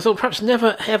 So I thought perhaps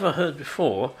never ever heard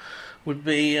before would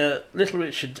be Little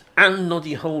Richard and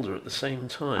Noddy Holder at the same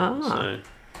time. So.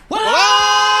 Well, All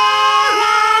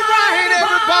right,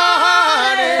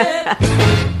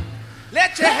 everybody.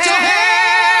 Let your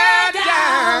hair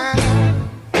down.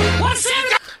 what's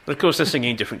it? But of course they're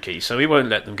singing different keys, so we won't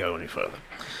let them go any further.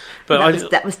 But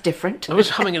That was different. I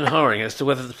was humming and hawing as to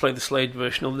whether to play the Slade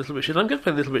version or the Little Richard. I'm going to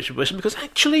play the Little Richard version because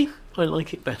actually I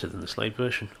like it better than the Slade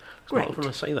version. It's not Great. often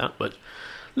I say that, but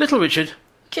Little Richard,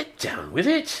 get down with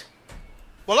it.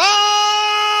 Well, all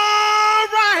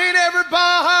right,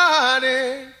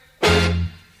 everybody.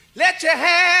 Let your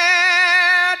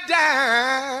hair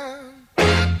down.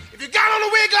 If you got on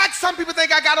a wig like some people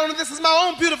think I got on it, this is my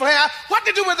own beautiful hair. What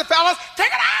to do with it, fellas? Take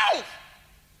it off.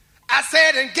 I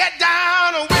said, and get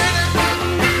down with it.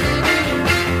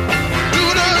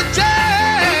 Do the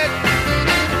jag.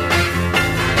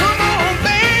 Come on,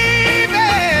 baby.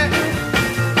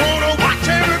 Wanna watch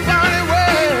everybody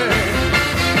work.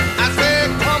 I said,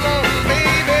 come on,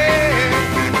 baby.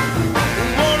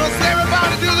 Wanna see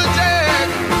everybody do the jag.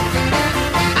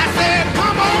 I said,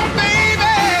 come on,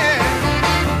 baby.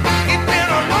 It's been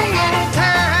a long, long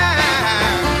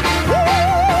time. Woo,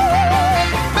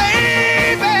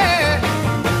 baby.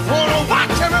 Wanna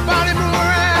watch everybody move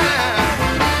around.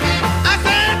 I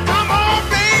said, come on,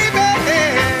 baby.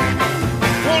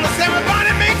 Wanna see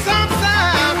everybody make some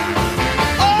sound.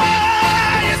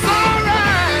 Oh, it's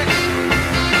alright.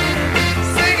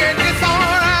 Singing, it's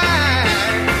alright.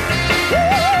 Woo,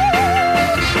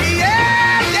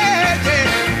 yeah, yeah,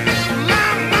 yeah.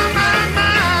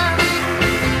 My.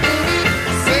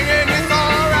 Singing, it's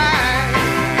alright.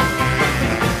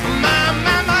 My,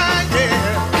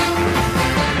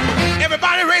 yeah.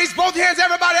 Everybody raise both hands,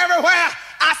 everybody everywhere.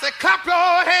 I said, clap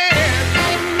your hands.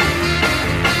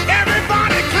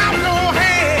 Everybody clap your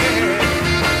hands.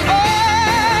 Oh,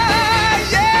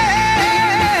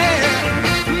 yeah.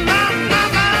 My.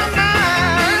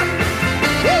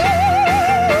 Woo,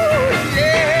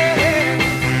 yeah.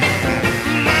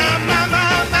 My.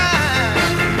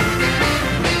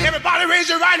 Everybody raise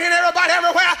your right hand, everybody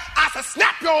everywhere. I said,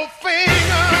 snap your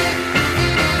finger.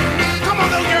 Come on,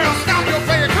 little girl, snap your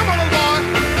finger. Come on, little boy.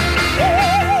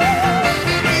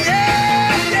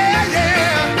 Yeah, yeah,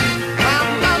 yeah. My.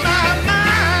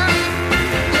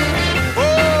 Oh,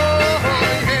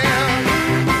 yeah.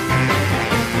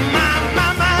 My.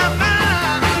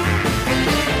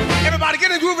 Everybody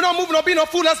get in groove, don't move, don't be no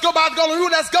fool. Let's go, by go,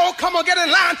 let's go. Come on, get in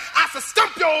line. I said,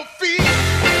 stump your feet.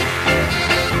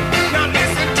 Now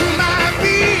listen to my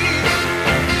beat.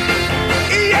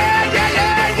 Yeah, yeah,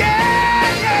 yeah,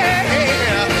 yeah,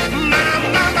 yeah. My.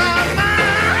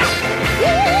 Woo,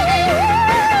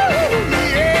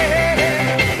 yeah.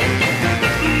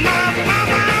 My.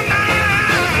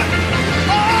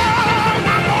 Oh,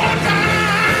 one more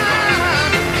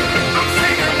time. I'm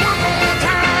singing one more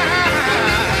time.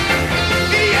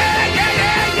 Yeah, yeah,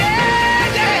 yeah,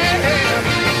 yeah, yeah.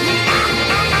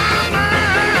 My.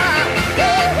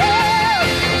 Woo,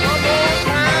 one more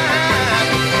time.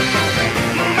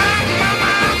 My.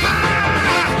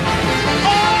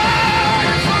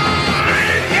 Oh, it's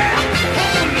alright, yeah. Oh,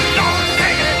 Lord,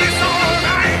 singing, it's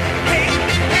alright. Hey,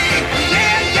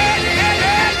 yeah, yeah,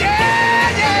 yeah, yeah.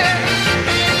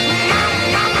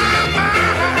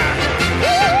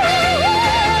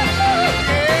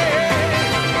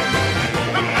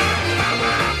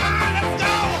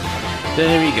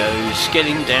 There he goes,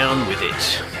 getting down with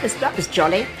it. That was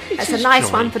jolly. That's a is nice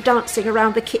jolly. one for dancing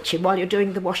around the kitchen while you're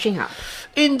doing the washing up.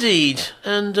 Indeed,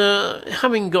 and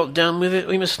having got down with it,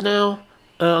 we must now,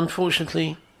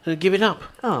 unfortunately, give it up.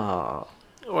 Oh.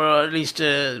 Or at least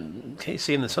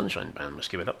KC and the Sunshine Band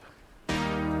must give it up.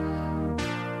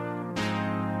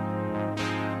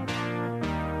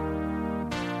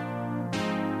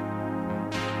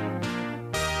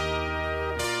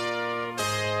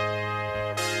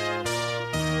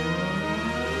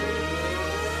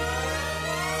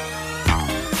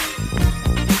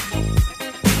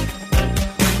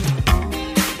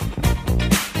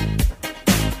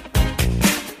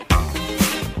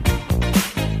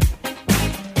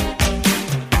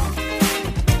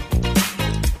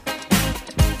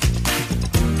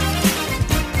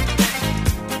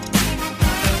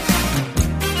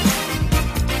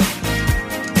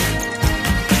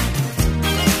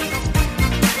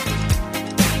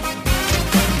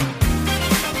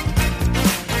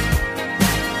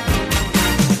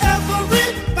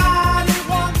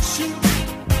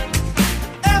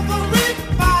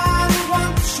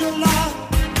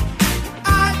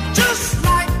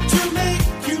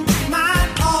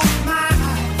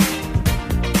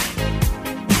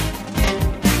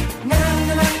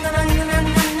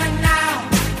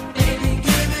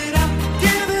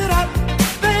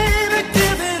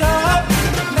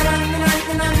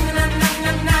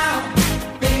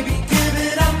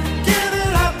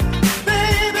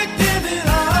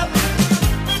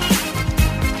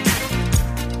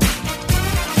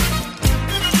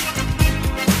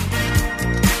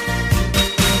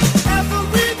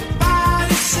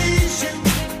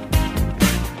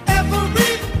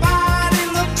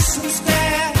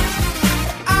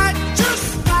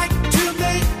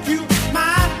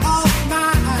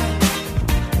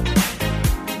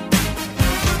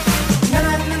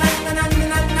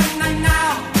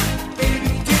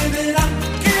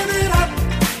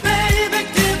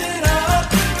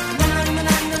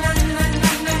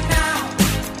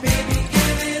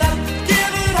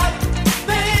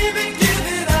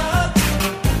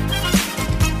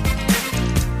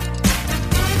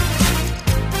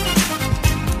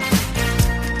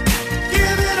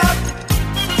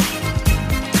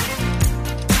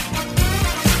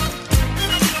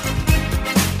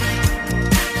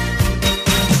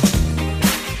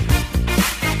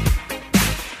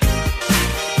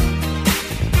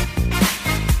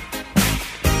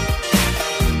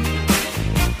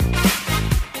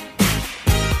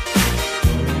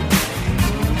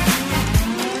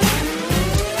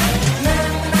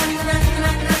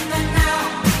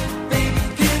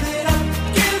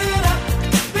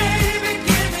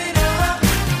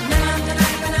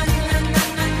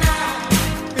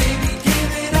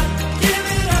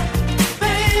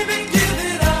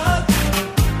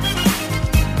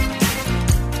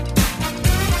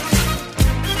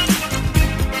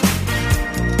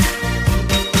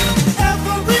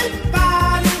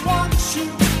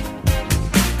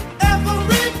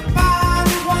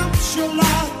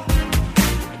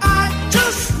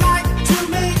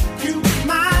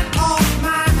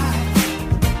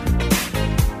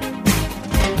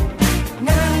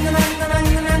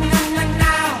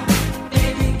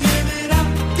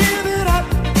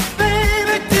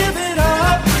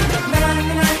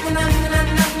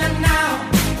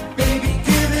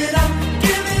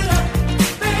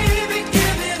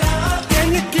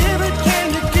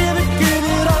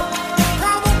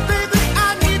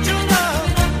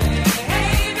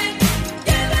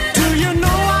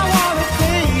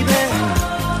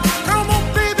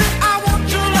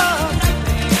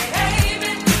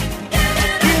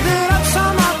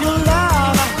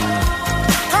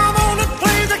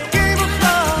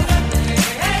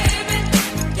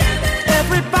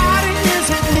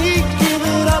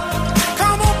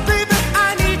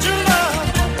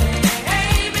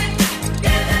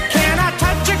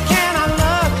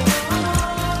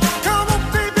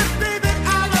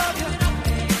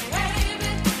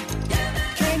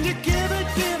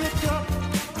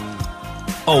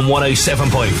 on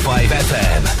 107.5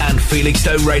 FM and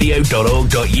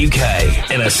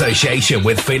felixstoweradio.org.uk in association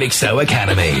with Felixstowe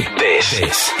Academy. This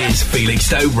is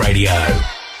Felixstowe Radio.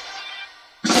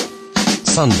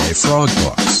 Sunday Frog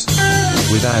Box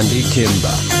with Andy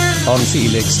Kimber on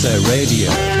Felixstowe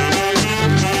Radio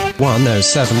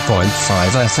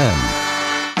 107.5 FM.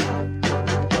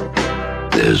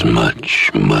 There's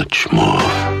much, much more.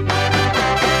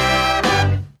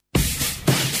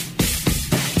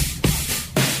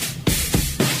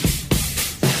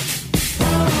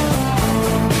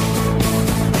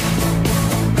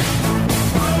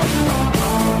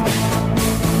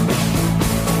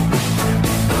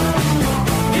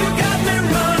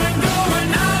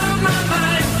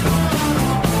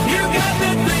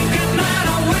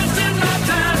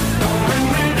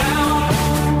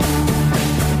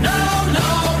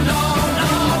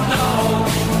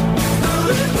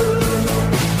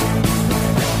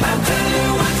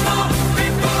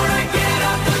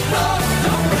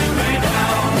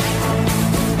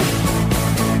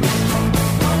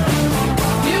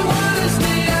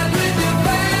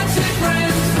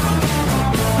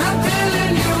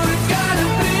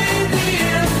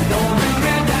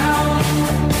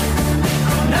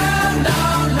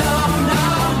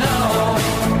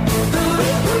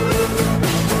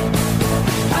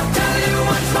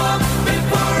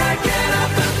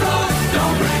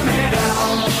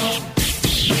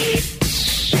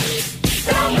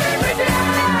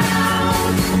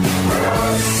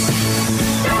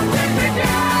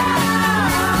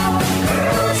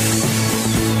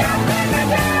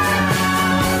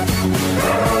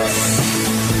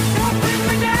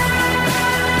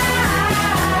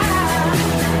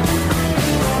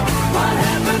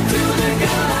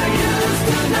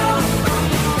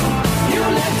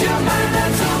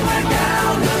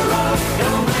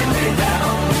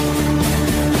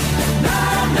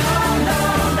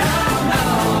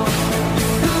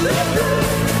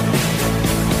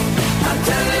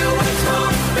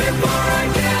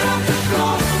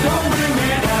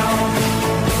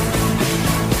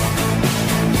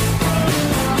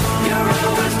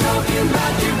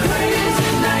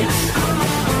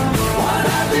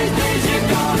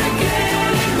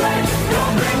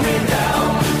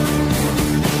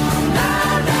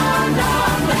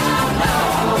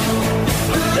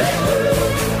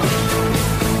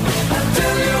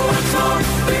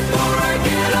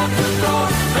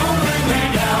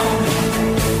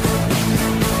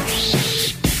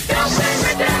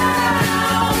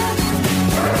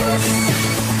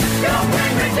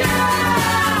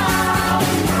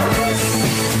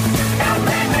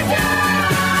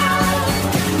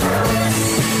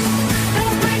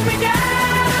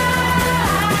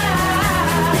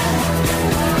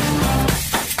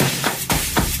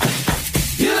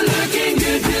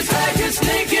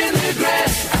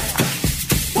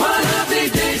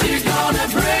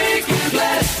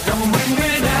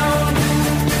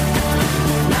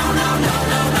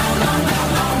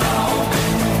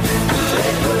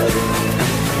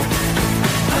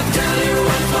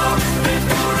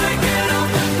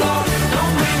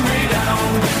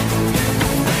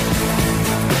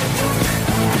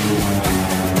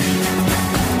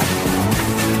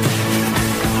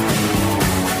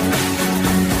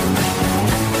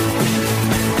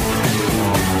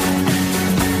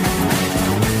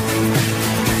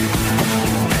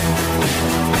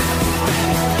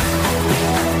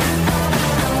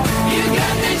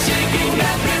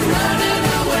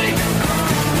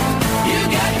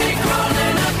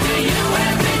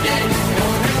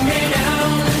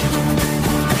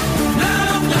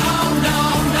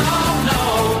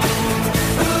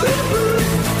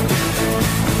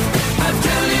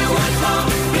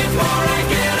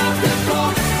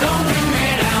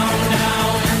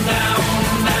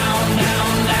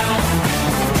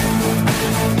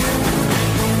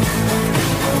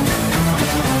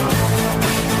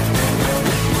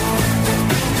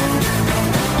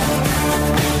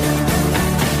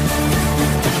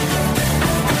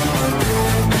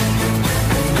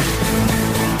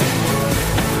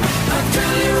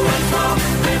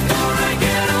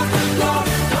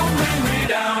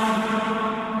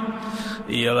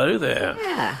 Yellow there.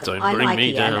 Yeah, Don't I bring like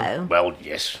me Yellow. down. Well,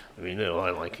 yes, we know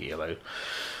I like Yellow.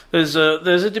 There's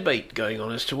a debate going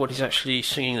on as to what he's actually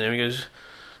singing there. He goes,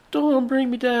 "Don't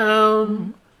bring me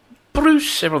down,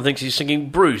 Bruce." Everyone thinks he's singing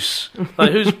Bruce.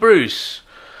 Like, who's Bruce?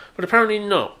 But apparently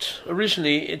not.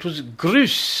 Originally, it was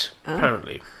Grüß,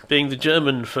 apparently, being the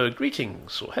German for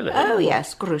greetings or hello. Oh,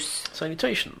 yes, Grüß.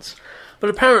 Salutations. But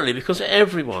apparently, because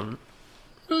everyone,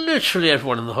 literally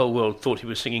everyone in the whole world thought he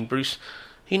was singing Bruce,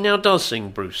 he now does sing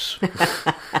Bruce.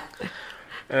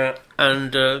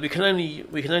 And we can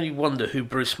only wonder who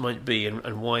Bruce might be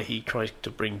and why he tries to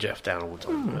bring Jeff down all the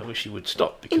time. I wish he would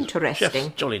stop, because Interesting. Jeff's a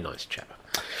jolly nice chap.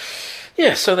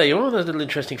 Yeah, so there you are. There's a little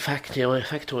interesting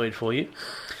factoid for you.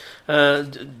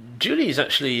 Julie's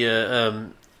actually, well,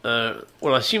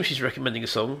 I assume she's recommending a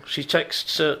song. She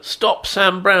texts, "Stop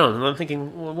Sam Brown," and I'm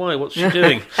thinking, well, why? What's she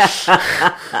doing?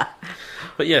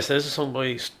 But yes, there's a song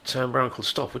by Sam Brown called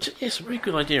 "Stop," which is a very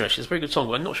good idea, actually. It's a very good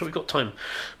song. I'm not sure we've got time,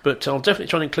 but I'll definitely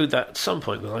try and include that at some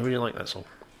point, because I really like that song.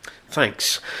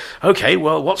 Thanks. Okay,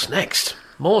 well, what's next?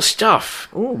 More stuff.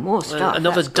 Oh, more stuff.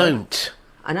 Another That's good. don't.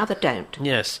 Another don't.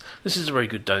 Yes, this is a very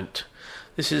good don't.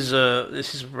 This is a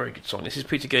very good song. This is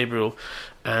Peter Gabriel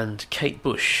and Kate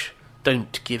Bush.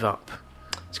 Don't Give Up.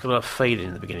 It's got a fade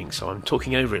in the beginning, so I'm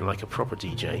talking over it like a proper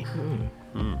DJ.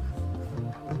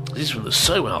 This is from the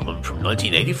So album from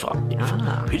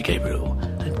 1985. Peter Gabriel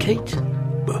and Kate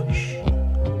Bush.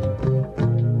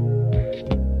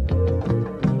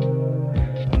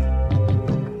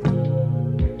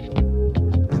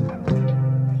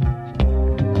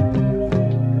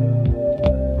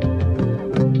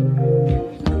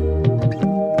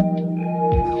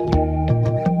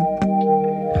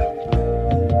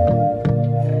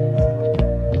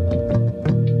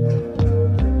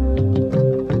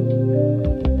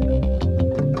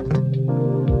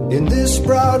 In this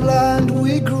proud land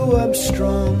we grew up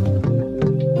strong.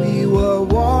 We were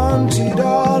wanted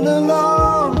all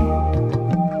along.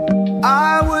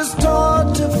 I was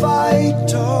taught to fight,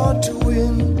 taught to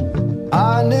win.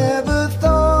 I never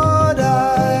thought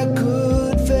I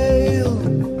could fail.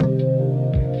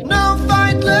 No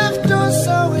fight left, or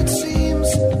so it seems.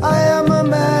 I am a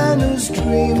man whose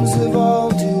dreams have all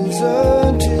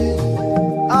deserted.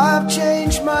 I've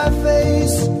changed my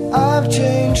face, I've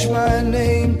changed my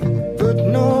name, but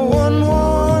no one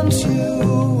wants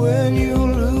you when you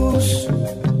lose.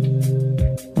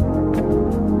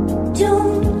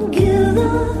 Don't give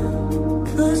up,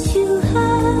 'cause you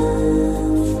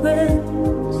have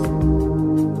friends.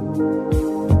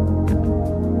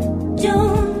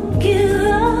 Don't give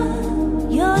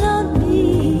up, you're not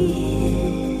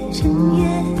beaten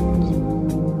yet.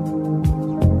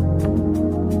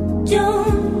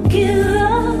 Don't give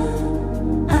up,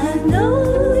 I know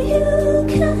you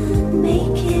can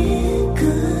make it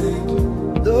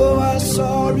good. Though I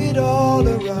saw it all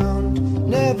around,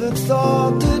 never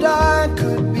thought that I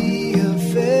could be a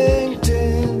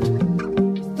faintant.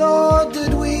 Thought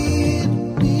that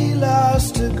we'd be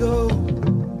last to go.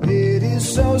 It is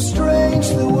so strange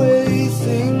the way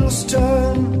things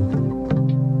turn.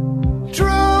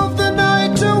 Drove the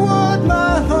night toward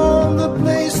my home, the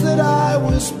place that I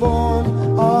was born,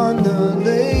 on the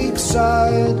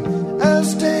lakeside.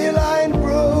 As daylight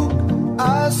broke,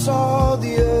 I saw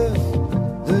the earth,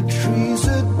 the trees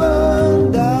had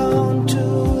burned down to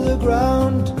the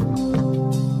ground.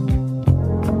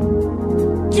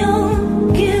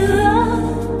 Don't give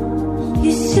up,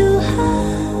 you still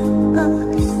have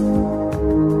us.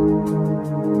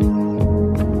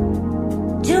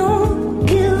 Don't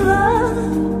give up,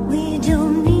 we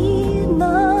don't need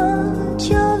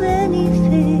much of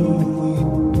anything.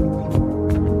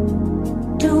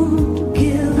 Don't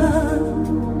give up,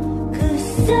 'cause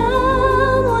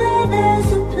somewhere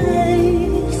there's a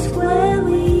place where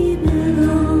we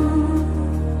belong.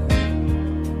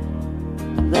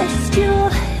 Rest your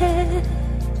head,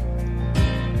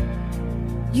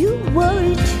 you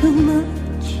worry too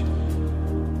much.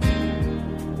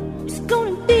 It's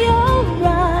gonna be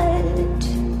alright.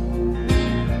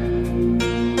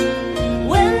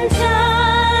 When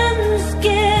times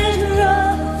get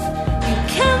rough, you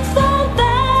can't fall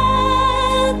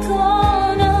back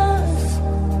on us.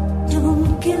 Don't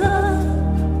give up,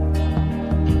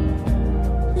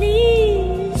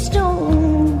 please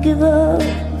don't give up.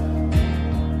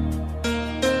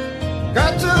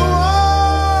 Got to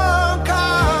walk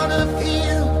out of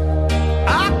here. I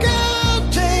can't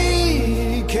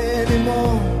take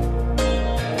anymore.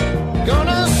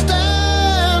 Gonna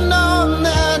stand on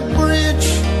that bridge,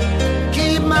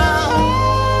 keep my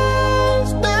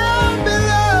eyes down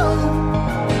below.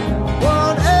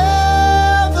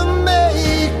 Whatever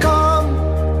may come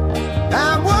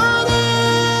and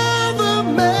whatever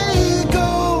may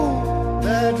go,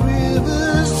 that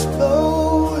river's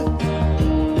flowing.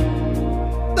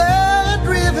 That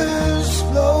river's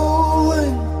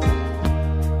flowing.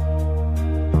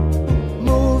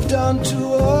 Moved on to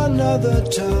another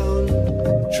town.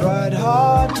 Tried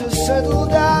hard to settle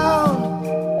down.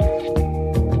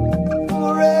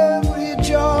 For every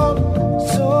job,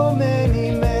 so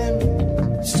many men.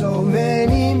 So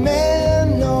many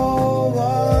men no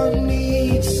one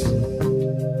needs.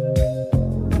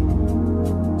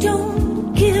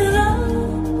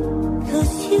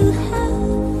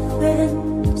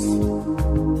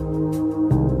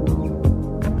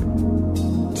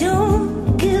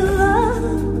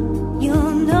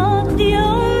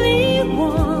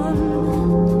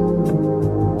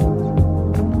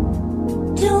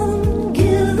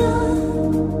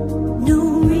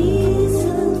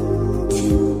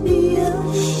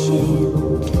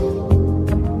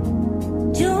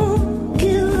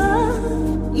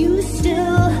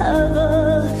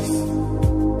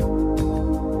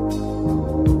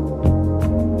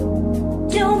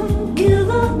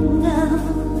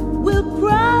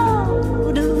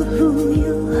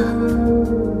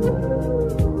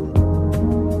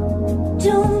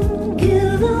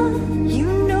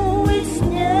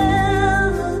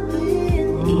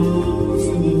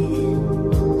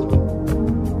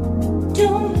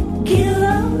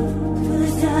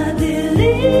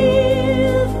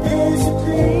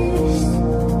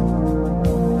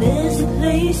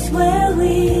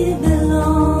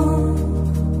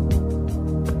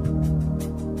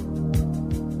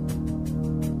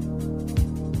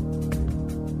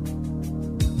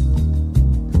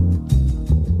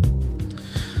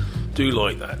 do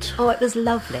like that. Oh, it was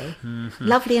lovely. Mm-hmm.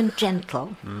 Lovely and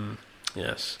gentle.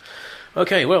 Yes.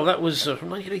 Okay, well, that was from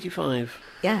 1985.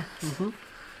 Yeah.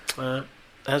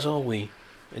 As are we,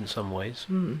 in some ways.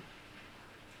 Don't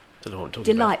know what I'm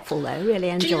talking Delightful, though. Really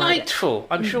about. enjoyed Delightful.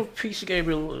 I'm sure Peter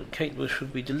Gabriel and Kate Bush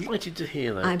would be delighted to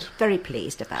hear that. it. I'm very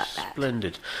pleased about that.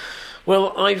 Splendid.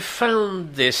 Well, I've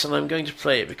found this, and I'm going to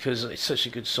play it because it's such a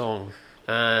good song.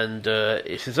 And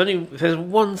if there's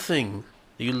one thing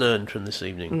you learned from this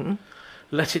evening,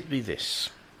 let it be this.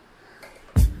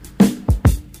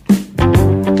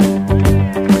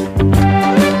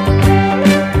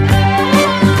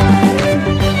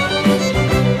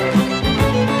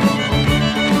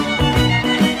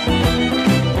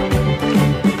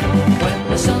 When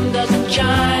the sun doesn't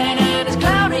shine and it's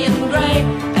cloudy and grey,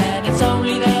 and it's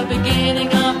only the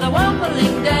beginning of the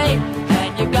wobbling day,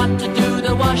 and you've got to do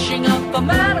the washing up for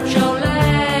Madame Cholet.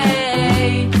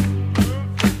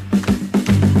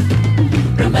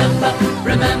 Remember,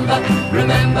 remember,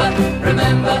 remember,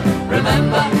 remember,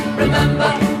 remember, remember,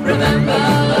 remember.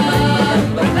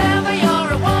 Remember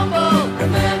you're a womble.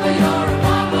 Remember you're a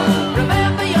womble.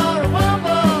 Remember you're a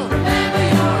womble. Remember you're a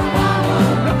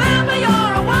womble. Remember you're a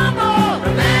womble.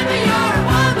 Remember you're a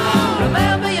womble.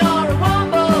 Remember you're a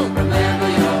womble. Remember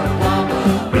you're a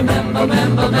womble. Remember,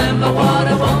 remember, remember what a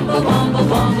womble, womble,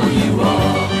 womble you are.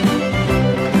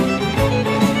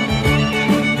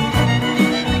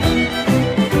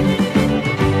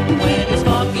 When it's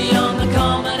foggy on the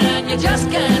common and you just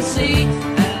can't see,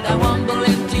 and I wumble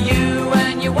into you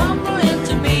and you wumble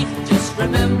into me, just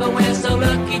remember we're so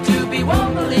lucky to be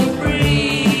wumbling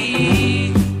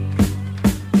free.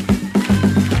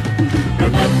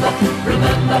 Remember,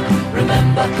 remember,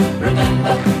 remember,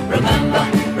 remember, remember,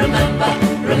 remember,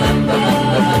 remember,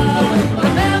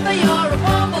 remember you're a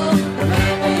wumble.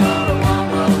 Remember you're a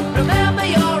wumble. Remember you're a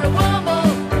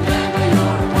wumble. Remember you're a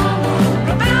wumble.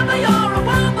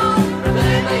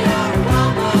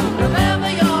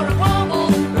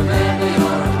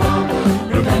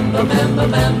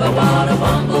 Remember you're a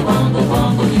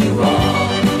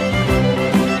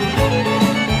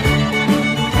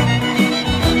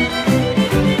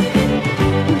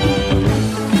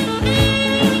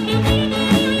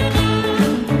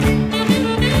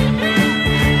Remember you're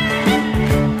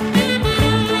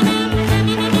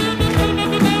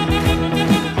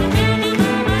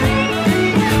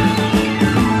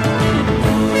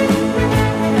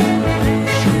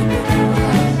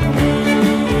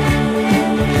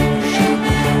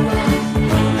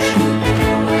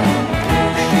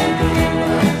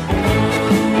wumble.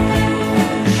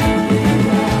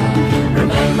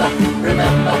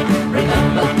 Remember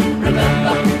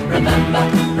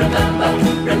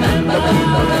you're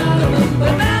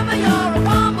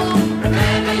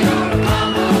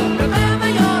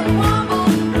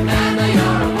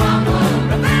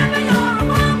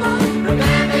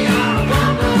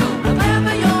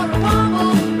a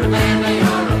wumble. Remember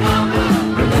you're a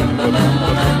wumble. Remember, remember,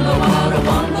 remember what a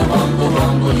wumble, wumble,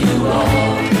 wumble you are.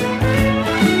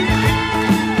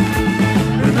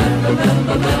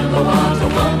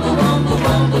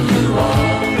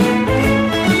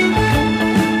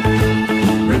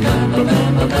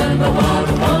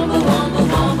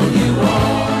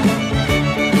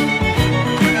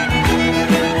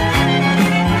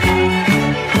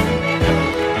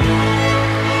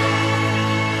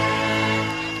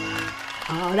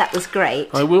 That was great.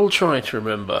 I will try to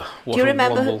remember what Do you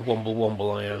remember a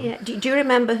womble I am. Yeah. Do you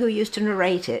remember who used to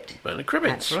narrate it? Bernard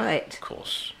Cribbins. That's right. Of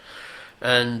course.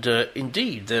 And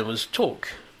indeed, there was talk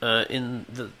in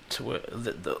the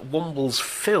Womble's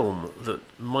film that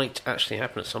might actually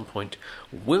happen at some point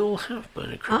will have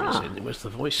Bernard Cribbins in. It was the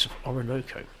voice of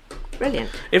Orinoco.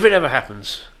 Brilliant. If it ever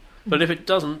happens. But if it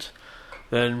doesn't,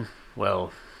 then,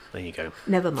 well, there you go.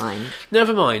 Never mind.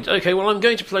 Never mind. Okay, well, I'm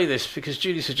going to play this because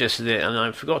Judy suggested it and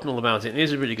I've forgotten all about it. It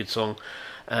is a really good song.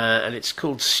 And it's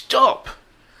called Stop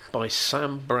by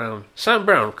Sam Brown. Sam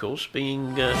Brown, of course,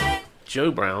 being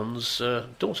Joe Brown's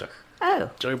daughter.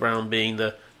 Oh. Joe Brown being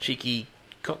the cheeky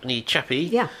Cockney chappie.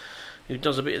 Yeah. Who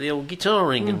does a bit of the old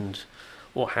guitaring and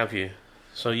what have you.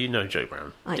 So you know Joe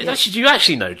Brown. Do. Do you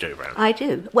actually know Joe Brown? I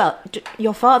do. Well,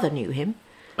 your father knew him.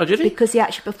 Oh, did he? Because he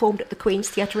actually performed at the Queen's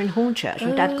Theatre in Hornchurch,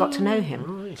 and Dad got to know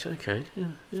him. Right, okay.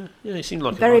 Yeah, he seemed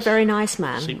like very nice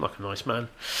man. Seemed like a nice man.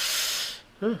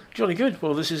 Oh, jolly good.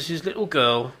 Well, this is his little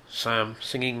girl, Sam,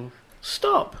 singing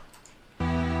Stop.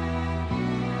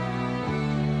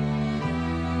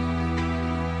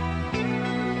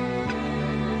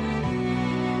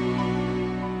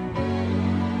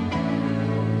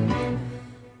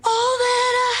 All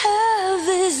that I have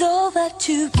is all that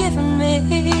you've given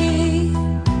me.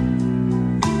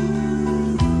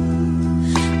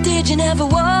 you never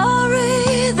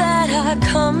worry that I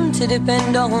come to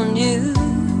depend on you.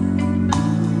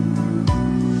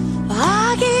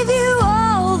 I gave you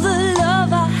all the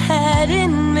love I had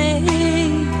in me.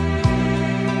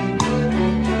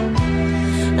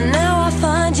 And now I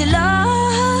find you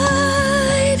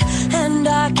lied, and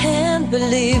I can't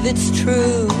believe it's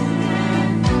true.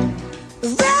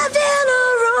 Wrapped in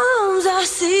her arms, I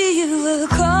see you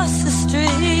across the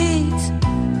street.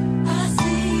 I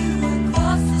see you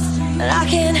across the street. And I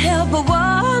can't help but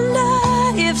wonder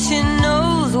if she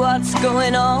knows what's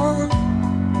going on.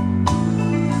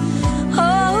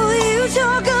 Oh, you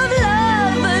talk of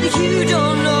love, but you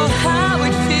don't know how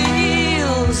it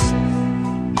feels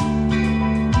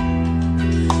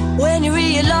when you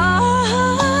realize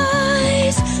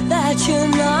that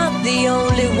you're not the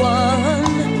only one.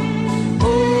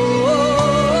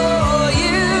 Oh,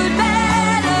 you'd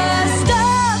better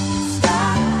stop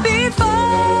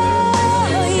before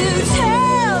you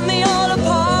tear me all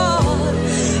apart.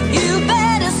 You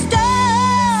better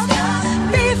stop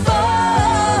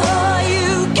before you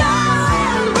go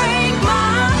and break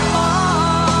my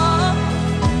heart.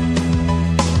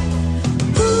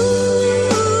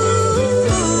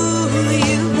 Ooh,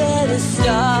 you better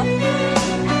stop.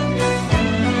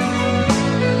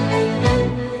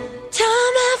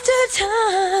 Time after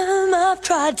time I've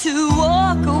tried to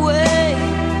walk away.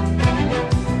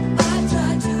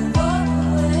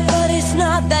 But it's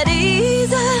not that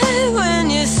easy when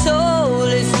your soul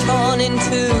is torn in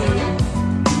two.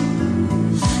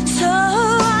 So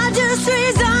I just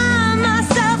resign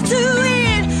myself to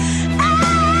it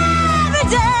every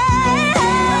day.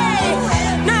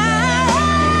 Now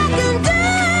all I can do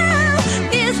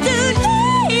is to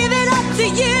leave it up to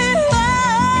you.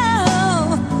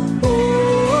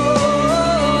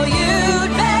 Oh,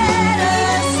 you'd better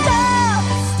stop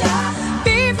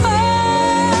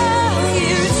before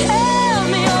you tear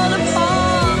me all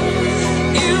apart.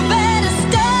 You better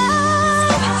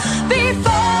stop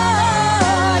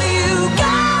before you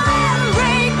go and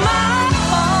break my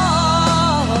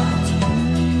heart.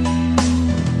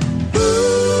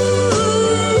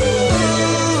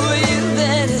 Ooh, you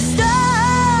better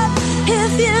stop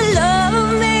if you love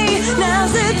me.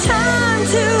 Now's the time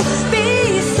to be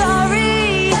sorry.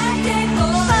 I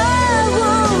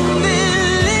won't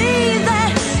believe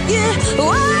that you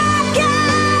walk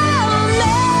on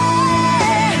me,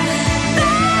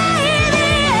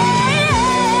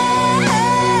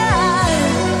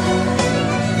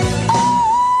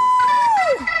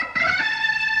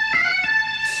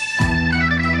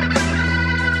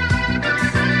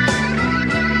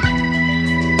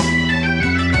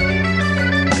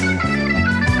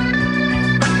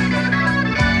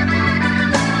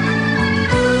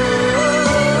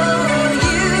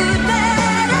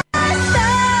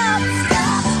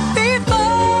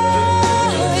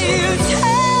 before you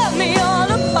tear me all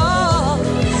apart.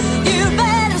 You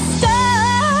better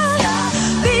stop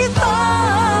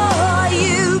before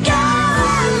you go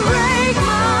and break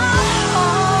my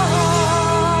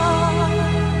heart.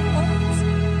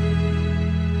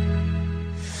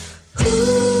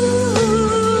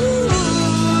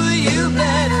 Ooh, you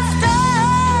better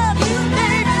stop. You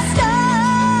better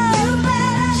stop. You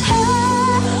better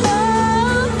stop.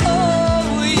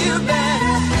 Oh, you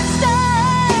better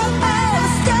stop. Better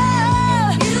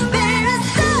stop. You better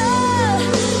stop.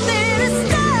 Better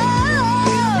stop.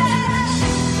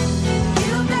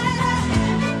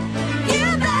 You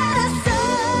better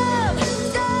stop.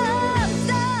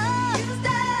 Stop.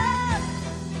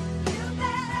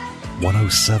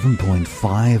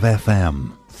 107.5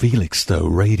 FM, Felixstowe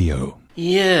Radio.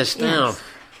 Yes, now. Yes.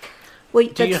 Well,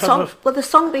 Do you the have song, a- well, the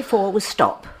song before was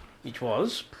Stop. It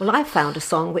was. Well, I found a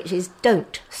song which is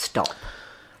Don't Stop.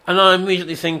 And I'm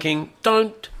immediately thinking,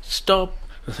 don't stop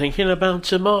thinking about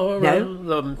tomorrow.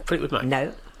 No. Fleetwood Mac.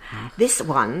 No. This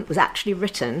one was actually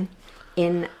written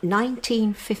in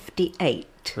 1958,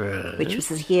 Right. which was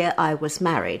the year I was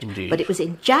married. Indeed. But it was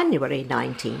in January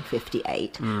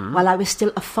 1958, while I was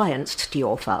still affianced to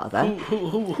your father.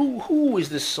 Who is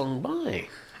this song by?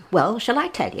 Well, shall I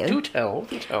tell you? Do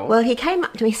tell. Well, he came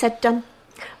up to me and said,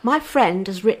 my friend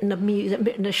has written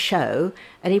a show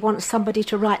and he wants somebody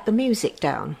to write the music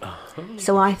down.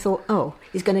 So I thought, oh,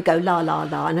 he's going to go la, la,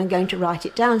 la, and I'm going to write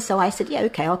it down. So I said, yeah,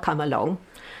 OK, I'll come along.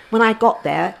 When I got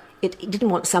there, he didn't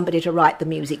want somebody to write the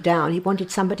music down. He wanted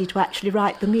somebody to actually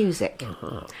write the music.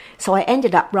 So I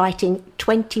ended up writing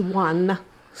 21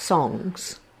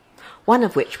 songs, one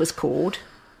of which was called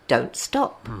Don't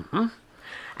Stop.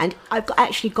 And I've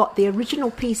actually got the original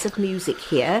piece of music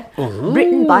here,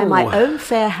 written by my own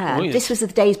fair hand. Oh, yes. This was the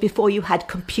days before you had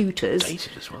computers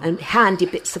and handy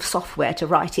bits of software to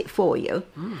write it for you.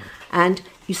 And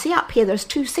you see up here, there's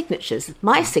two signatures.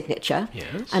 My signature,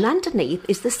 Yes. and underneath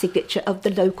is the signature of the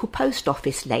local post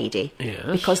office lady. Yes.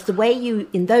 Because the way you,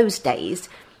 in those days,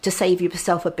 to save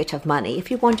yourself a bit of money, if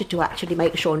you wanted to actually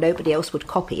make sure nobody else would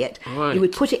copy it, Right. you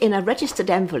would put it in a registered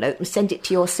envelope and send it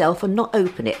to yourself and not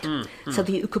open it, Mm, so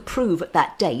that you could prove at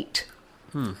that date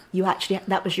you actually,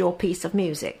 that was your piece of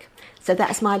music. So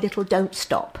that's my little don't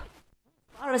stop.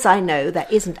 As far as I know, there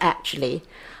isn't actually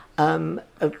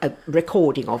a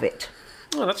recording of it.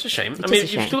 Oh, that's a shame. It I is mean, a if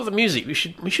shame. you've still got the music, we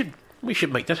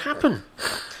should make that happen.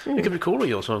 We could record all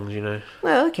your songs, you know.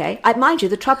 Well, okay. Mind you,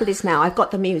 the trouble is now I've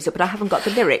got the music, but I haven't got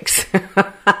the lyrics.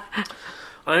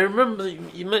 I remember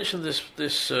you mentioned this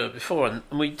before, and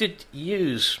we did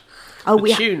use Oh, a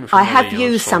tune from I one have of your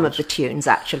used some of songs. the tunes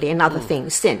actually in other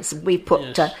things since. We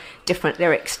put Yes. different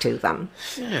lyrics to them.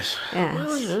 Yes. Yes.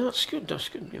 Well, you know, that's good. That's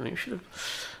good. You know, you should have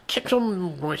kept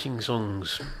on writing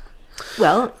songs.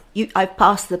 Well, I've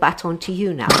passed the baton to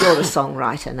you now. You're a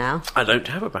songwriter now. I don't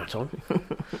have a baton.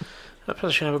 Perhaps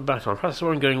I should have a baton. Perhaps that's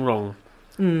where I'm going wrong.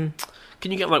 Mm.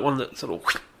 Can you get like one that's sort of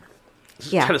a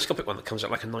Yeah. telescopic one that comes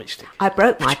out like a nightstick? I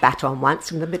broke my baton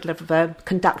once in the middle of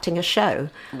conducting a show.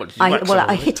 What, did you whack I someone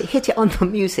with hit it on the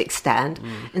music stand,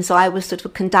 and so I was sort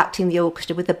of conducting the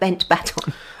orchestra with a bent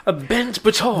baton. A bent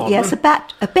baton? Yes, a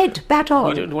bent baton.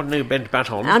 You don't want no bent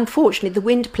baton. Unfortunately, the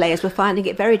wind players were finding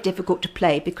it very difficult to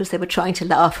play because they were trying to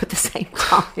laugh at the same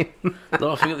time.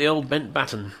 Laughing at the old bent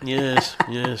baton. Yes,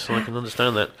 yes, I can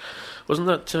understand that. Wasn't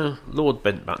that Lord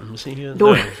Bentbatten? Was he?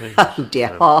 Lord, No, oh dear,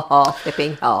 ha ha,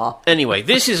 flipping ha. Anyway,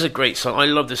 this is a great song. I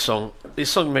love this song. This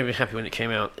song made me happy when it came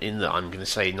out in, I'm going to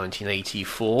say,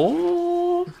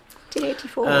 1984.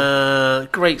 1984.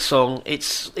 Great song.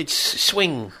 It's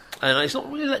swing. And it's not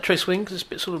really electro swing because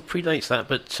it sort of predates that,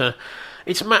 but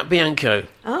it's Matt Bianco.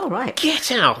 Oh, right.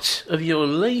 Get out of your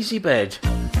lazy bed.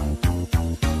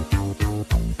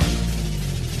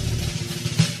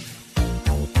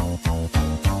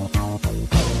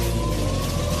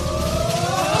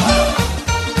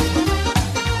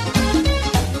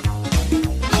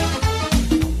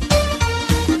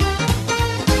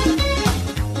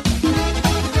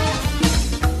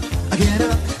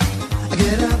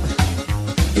 Get up,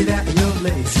 get out of your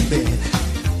lazy bed.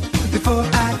 Before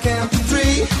I count to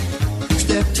three,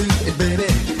 step to it, baby.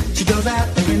 She goes out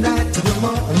every night till the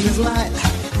morning is light,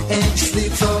 and she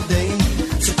sleeps all day.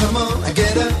 So come on, I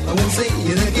get up, I won't see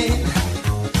it again.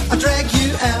 I'll drag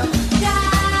you out.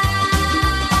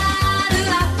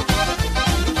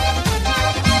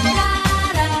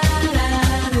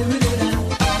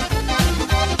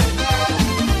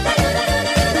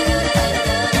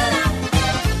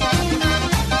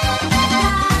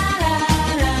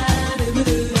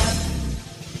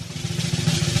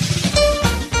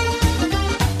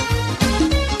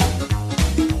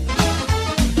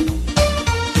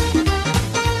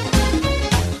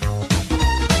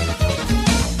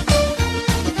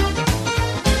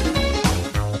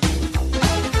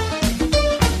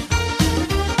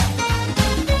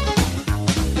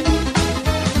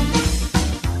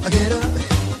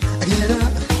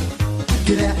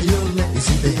 Get out of your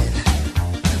lazy bed.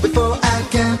 Before I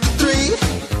count to three,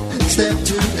 step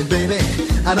to it, baby.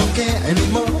 I don't care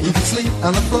anymore. You can sleep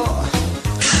on the floor,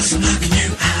 'cause I'm knocking you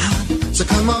out. So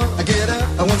come on, I get up.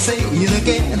 I won't say it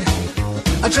again.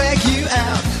 I'll drag you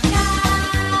out.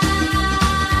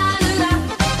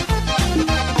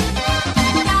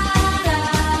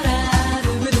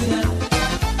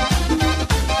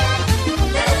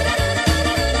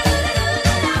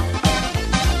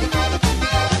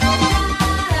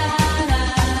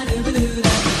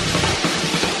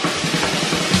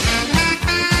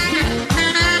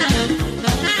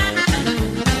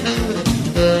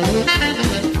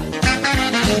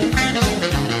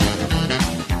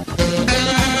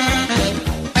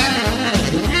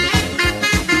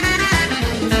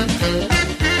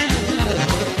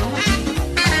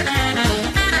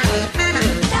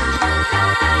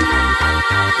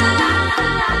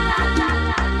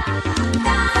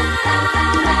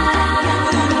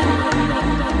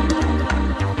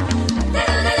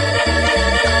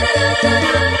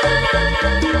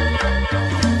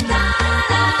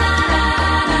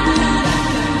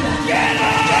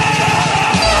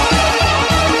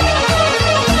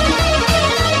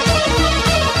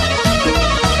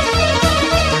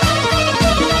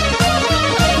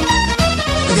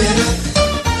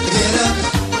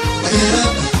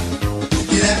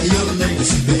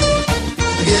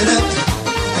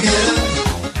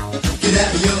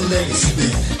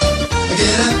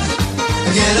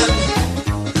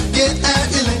 Get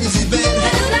out your lazy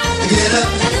bed.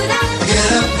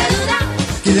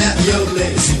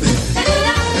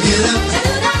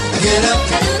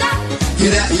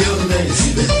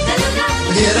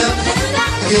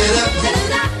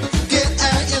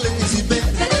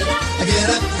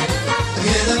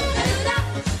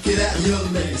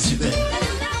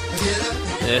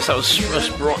 Yes, that was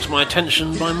first brought to my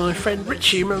attention by my friend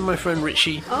Richie. Remember my friend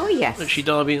Richie? Oh, yes. Richie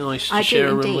Darby, I used to I share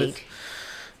do a room indeed. with.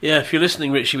 Yeah, if you're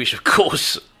listening, Richie, which of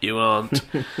course you aren't,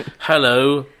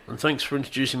 hello, and thanks for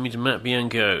introducing me to Matt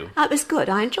Bianco. That was good.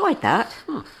 I enjoyed that.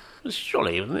 It's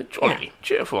jolly, isn't it? Jolly, Yeah.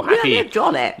 cheerful, happy Really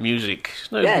jolly. music.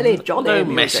 Really jolly no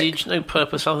music. message, no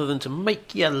purpose other than to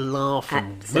make you laugh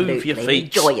and move your Absolutely. feet.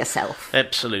 Enjoy yourself.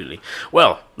 Absolutely.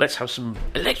 Well, let's have some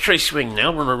electro swing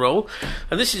now. We're on a roll,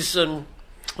 and this is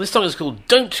this song is called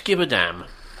 "Don't Give a Damn,"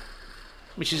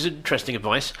 which is interesting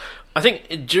advice. I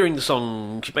think during the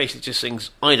song she basically just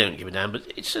sings "I don't give a damn," but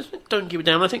it says "Don't give a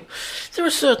damn." I think there are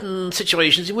certain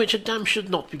situations in which a damn should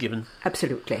not be given.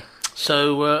 Absolutely.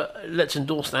 So let's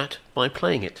endorse that by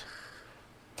playing it.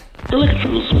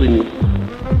 Electro swing.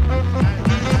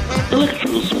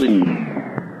 Electro swing.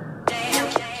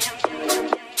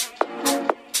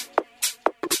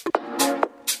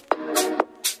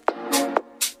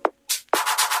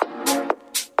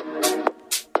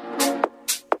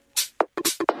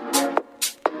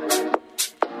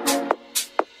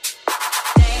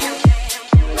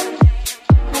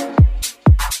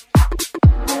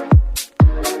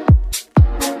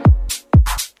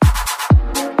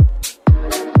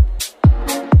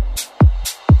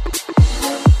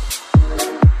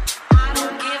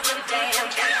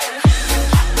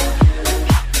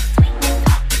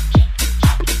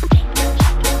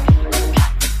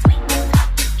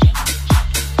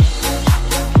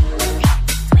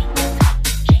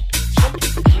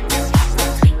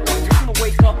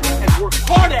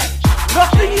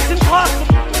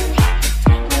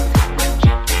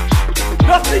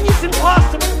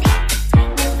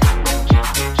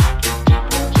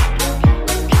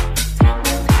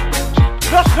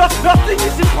 Nothing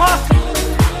is impossible.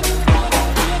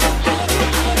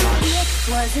 It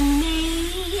wasn't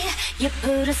me. You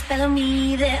put a spell on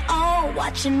me. They're all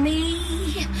watching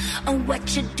me. Oh,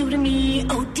 what you do to me.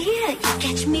 Oh, dear, you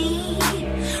catch me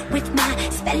with my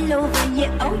spell over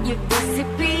you. Oh, you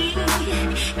recipe.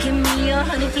 Give me your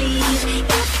honey, please.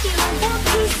 If you want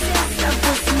pieces of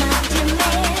this mighty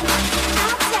man,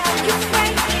 I'll tell you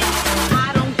frankly,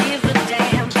 I don't give a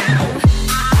damn.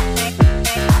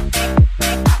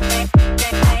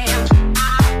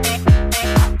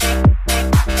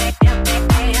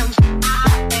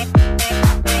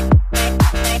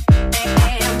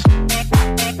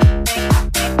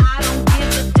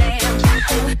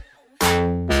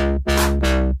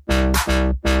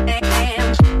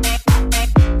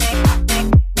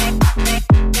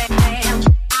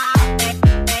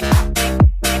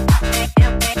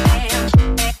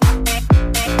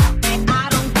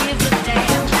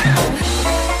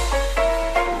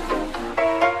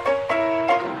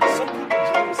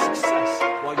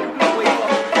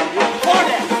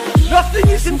 Nothing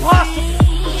is impossible.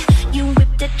 You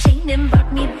whipped a chain and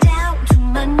brought me down to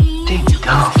my knees. Ding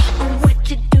dong. What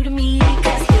you do to me?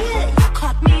 'Cause here you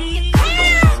caught me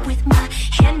with my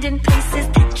hand in places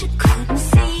that you couldn't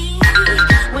see.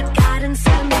 What got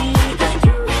inside me?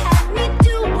 You had me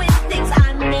doing things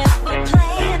I never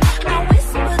planned. I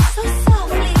whispered so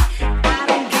softly, I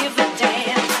don't give a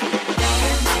damn.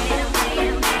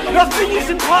 Nothing is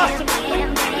impossible.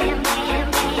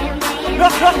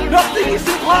 Nothing is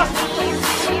impossible.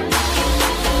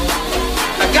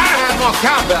 I gotta have more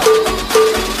cowbell.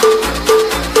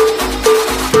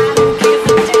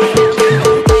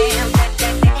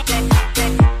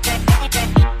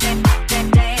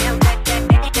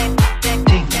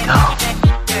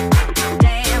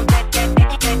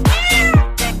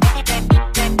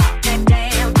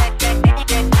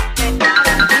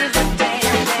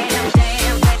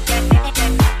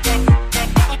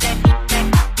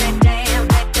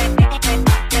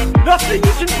 Nothing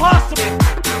is impossible.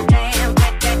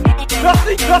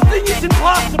 Nothing is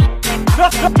impossible.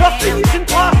 Nothing is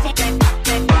impossible.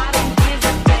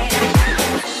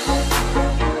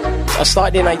 I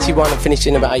started in 81 and finished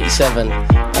in about 87,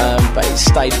 but it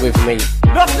stayed with me.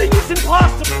 Nothing is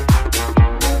impossible.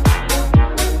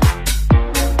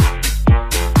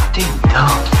 Ding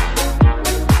dong.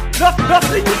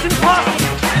 Nothing is impossible.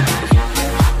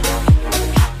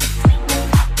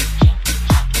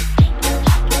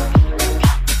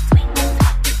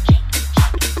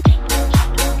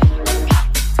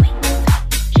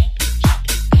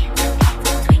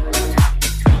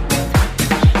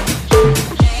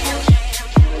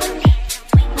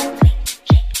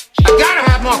 I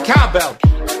gotta have more cowbell.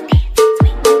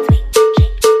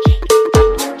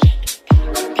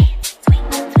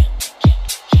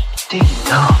 Ding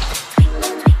dong.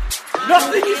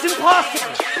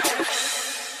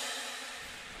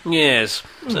 Yes,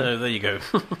 so there you go.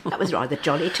 That was rather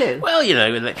jolly too. Well, you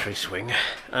know, electric swing.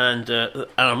 And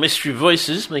our mystery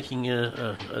voices making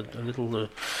a little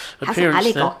appearance Hasn't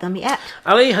Ali there. got them yet?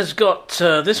 Ali has got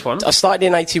this one. I started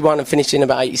in 81 and finished in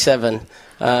about 87,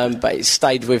 but it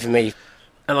stayed with me.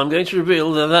 And I'm going to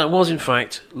reveal that was, in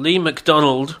fact, Lee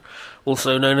MacDonald,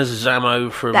 also known as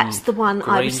Zamo from That's the one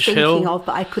I was Grange thinking Hill. of,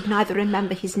 but I could neither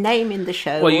remember his name in the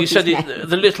show. Well, or you his said name.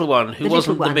 the little one who The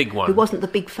wasn't little the big one. Who wasn't the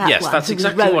big fat yes, one. that's who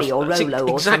exactly was Rolly or that's Rolo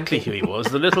or exactly something. who he was.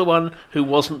 The little one who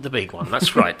wasn't the big one.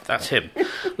 That's right. That's him.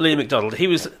 Lee MacDonald. He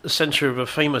was the centre of a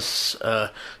famous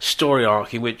story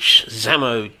arc in which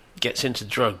Zamo gets into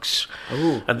drugs,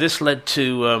 Ooh. and this led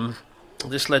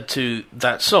to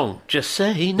that song, "Just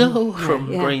Say No"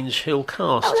 from yeah. Grange Hill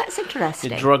Cast. Oh, that's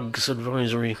interesting. The drugs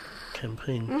advisory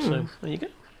campaign. So there you go.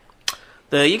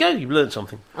 There you go. You've learned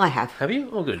something. I have. Have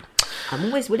you? Oh, good. I'm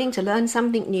always willing to learn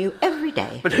something new every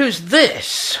day. But who's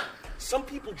this? Some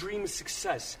people dream of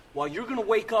success while you're going to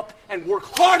wake up and work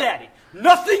hard at it.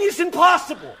 Nothing is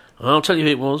impossible. I'll tell you who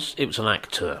it was. It was an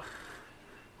actor.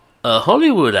 A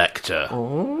Hollywood actor.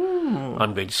 Oh.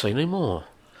 I'm going to say no more.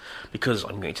 Because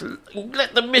I'm going to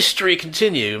let the mystery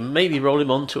continue and maybe roll him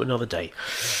on to another day.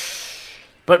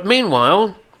 But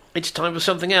meanwhile, it's time for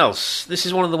something else. This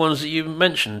is one of the ones that you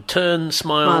mentioned. Turn,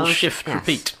 smile, shift, yes.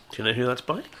 repeat. Do you know who that's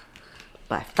by?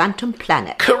 By Phantom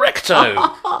Planet. Correcto!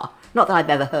 Not that I've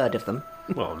ever heard of them.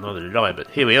 Well, neither did I, but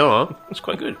here we are. It's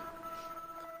quite good.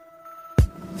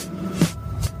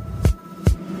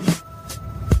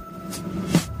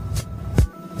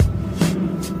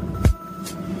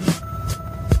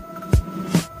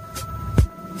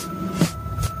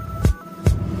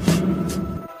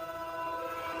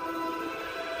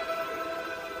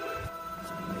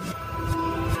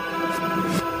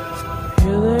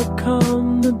 Here they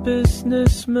come, the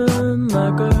businessmen,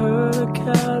 like a herd of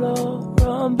cattle,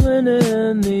 rumbling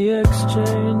in. The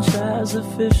exchange has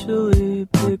officially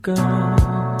begun.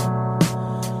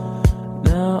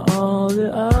 Now all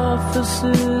the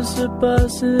offices are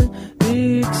buzzing,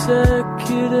 the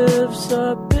executives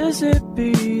are busy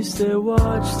bees. They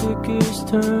watch the gears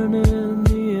turning,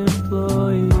 the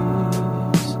employees,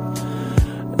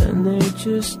 and they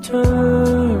just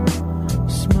turn,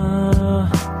 smile,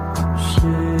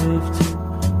 shift,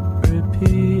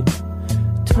 repeat,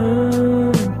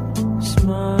 turn,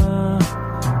 smile,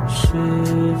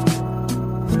 shift,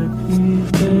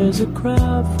 repeat. There's a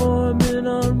crowd forming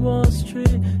on Wall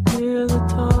Street near the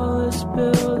tallest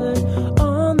building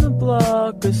on the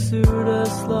block. A suit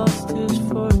has lost his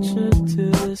fortune to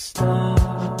the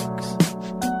stocks.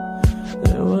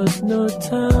 There was no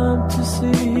time to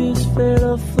see his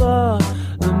fatal flaw.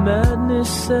 The madness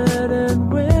set in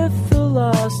with the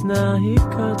loss. Now he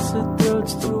cuts the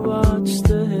throats to watch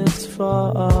the hits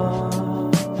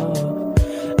fall.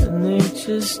 And they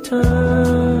just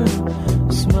turn,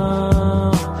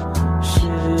 smile,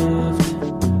 shift,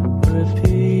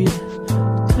 repeat.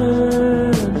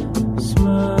 Turn,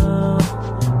 smile,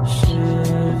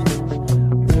 shift,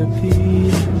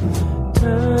 repeat.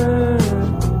 Turn,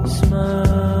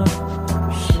 smile,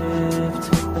 shift,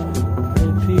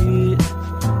 repeat.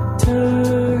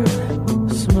 Turn,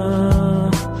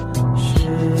 smile,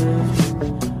 shift,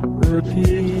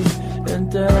 repeat. And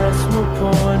decimal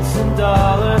points and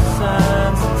dollar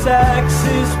signs, and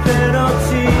taxes,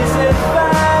 penalties, and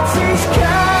fines. He's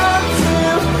come to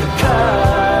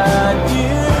cut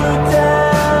you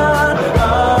down.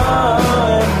 Oh,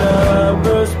 and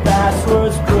numbers,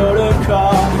 passwords,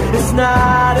 protocol. It's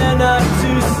not enough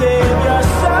to save your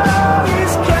soul.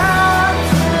 He's come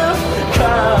to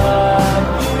cut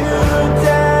you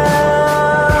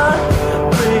down,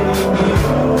 bring you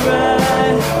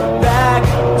right back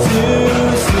to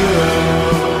zero.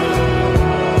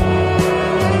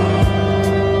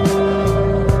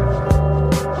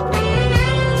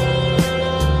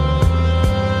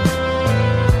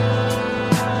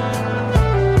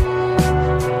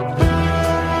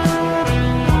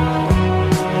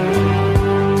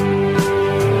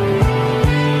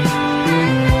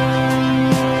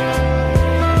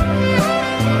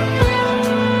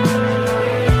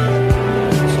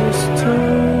 Just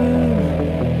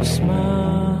turn,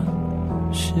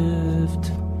 smile,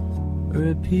 shift,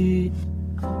 repeat.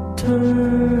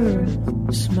 Turn,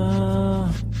 smile,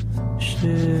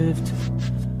 shift,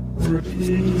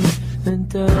 repeat. And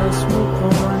decimal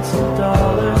points and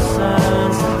dollar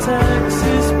signs, and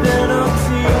taxes,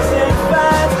 penalties, and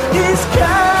fines. He's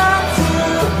come to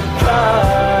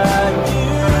cut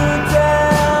you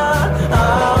down.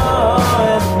 Oh,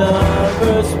 and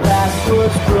numbers,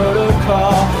 passwords,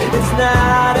 protocol. It's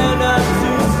not enough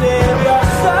to save your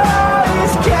soul.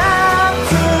 He's come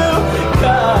to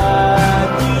cut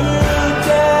you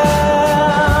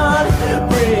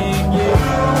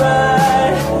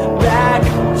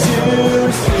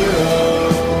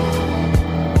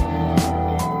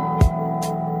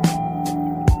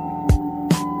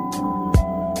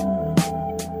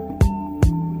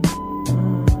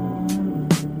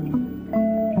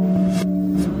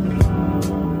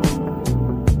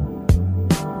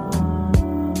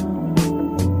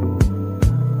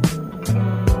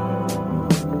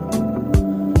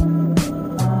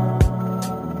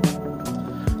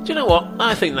know what?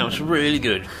 I think that was really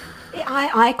good.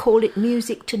 I call it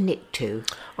music to knit to.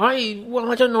 I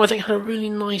don't know. I think it had a really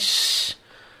nice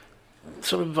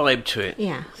sort of vibe to it.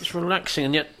 Yeah. It's relaxing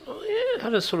and yet it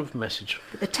had a sort of message.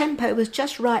 The tempo was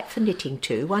just right for knitting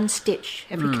to. One stitch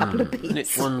every couple of beats. Knit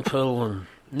one, pearl one.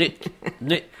 Knit,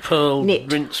 pearl,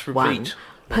 Knit rinse, repeat. one,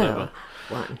 whatever. pearl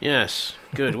one. Yes,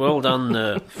 good. Well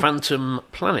done, Phantom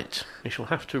Planet. We shall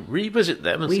have to revisit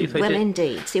them and We see if they will did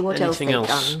indeed. See what else anything they've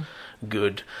else. done.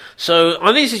 Good. So,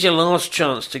 this is your last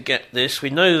chance to get this. We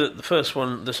know that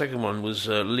the second one was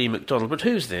Lee McDonald, but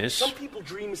who's this? Some people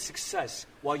dream of success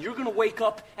while you're going to wake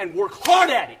up and work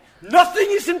hard at it. Nothing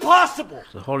is impossible.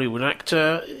 The Hollywood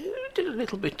actor did a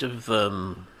little bit of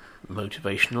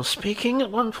motivational speaking at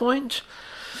one point.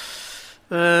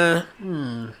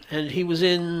 And he was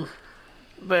in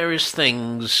various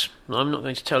things. I'm not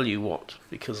going to tell you what,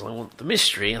 because I want the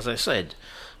mystery, as I said,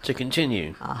 to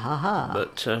continue.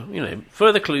 But,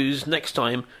 further clues next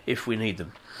time if we need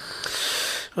them.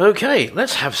 Okay,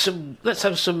 let's have some...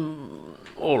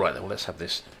 All right, then, let's have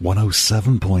this.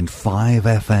 107.5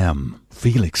 FM,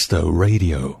 Felixstowe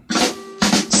Radio.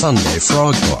 Sunday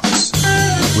Frog Box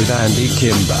with Andy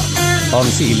Kimber on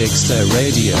Felixstowe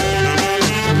Radio.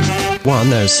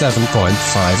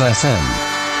 107.5 FM.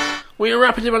 We are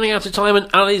rapidly running out of time and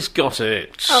Ali's got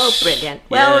it. Oh, brilliant.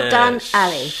 Well done, Yes.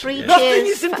 Ali. 3 cheers Nothing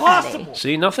is for impossible. Ali.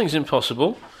 See, nothing's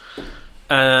impossible.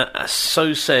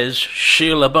 So says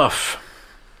Sheila LaBeouf.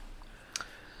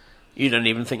 You don't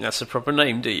even think that's a proper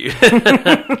name, do you?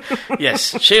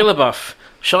 Yes, Shia LaBeouf.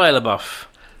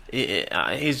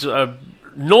 He's a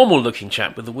normal-looking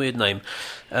chap with a weird name.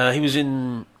 He's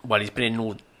been in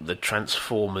all the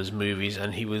Transformers movies,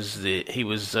 and he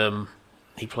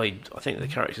played, I think the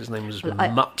character's name was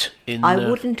Mutt in... I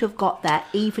wouldn't have got that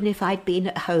even if I'd been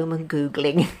at home and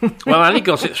Googling. Well, Ali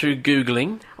got it through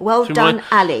Googling. Well Through done,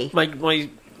 Ali. My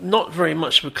not very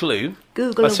much of a clue.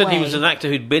 Google I said he away. was an actor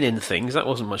who'd been in things. That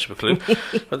wasn't much of a clue.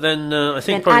 But then I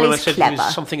think Then probably when I Ali's said he clever.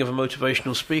 was something of a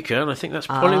motivational speaker, and I think that's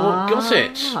probably what got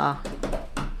it.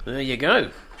 There you go.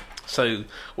 So,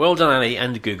 well done, Ali,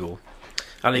 and Google.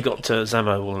 Ali got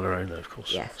Zamo all on her own, though, of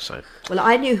course. Yes. So. Well,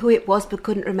 I knew who it was but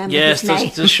couldn't remember Yes, his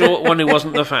name. the short one who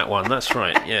wasn't the fat one. That's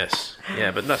right, yes.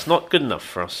 Yeah, but that's not good enough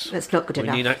for us. That's not good we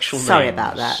enough. We need actual Sorry names.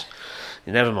 about that.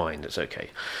 Never mind, it's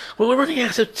okay. Well, we're running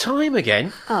out of time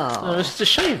again. Oh. It's a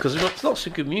shame, because we've got lots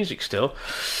of good music still.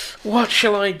 What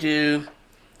shall I do?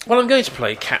 Well, I'm going to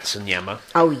play Cats and Yammer.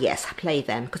 Oh, yes, play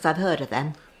them, because I've heard of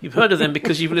them. You've heard of them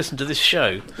because you've listened to this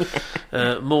show.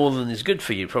 More than is good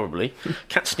for you, probably.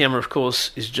 Cats and Yammer, of course,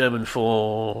 is German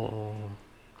for...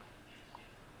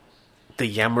 the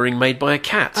yammering made by a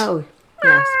cat. Oh,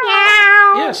 yes.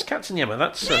 Yes, Cats and Yammer,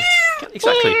 that's...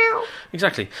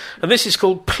 Exactly. And this is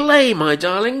called Play, my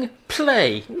darling.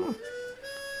 Play.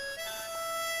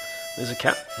 There's a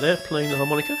cat there playing the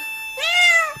harmonica.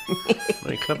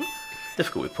 Very clever.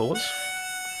 Difficult with paws.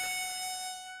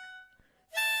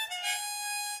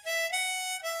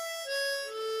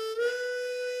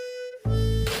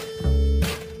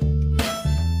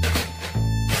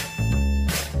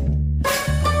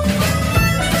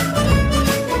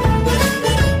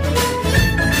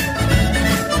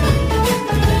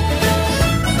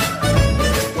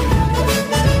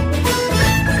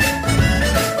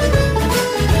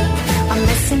 A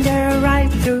messenger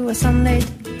arrived through a sunlit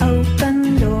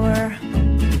open door.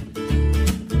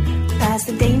 Past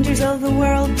the dangers of the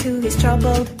world to his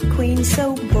troubled queen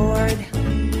so bored.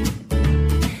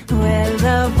 With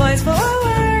a voice full of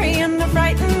worry and a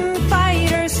frightened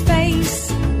fighter's face.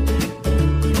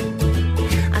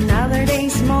 Another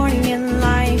day's morning in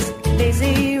life's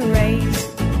busy race.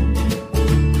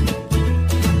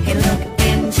 He looked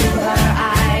into her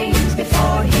eyes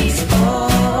before he spoke.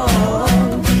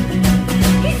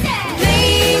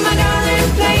 Play, my darling,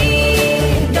 play.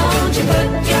 Don't you put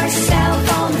yourself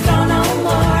on the throne no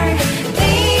more.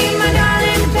 Play, my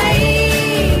darling, play.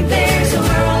 There's a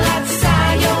world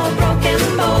outside your broken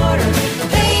border.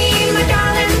 Play, my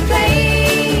darling, play.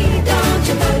 Don't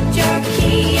you put your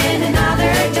key in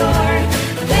another door.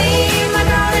 Play, my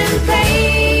darling, play.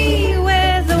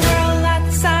 With the world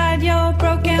outside your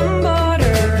broken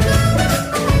border.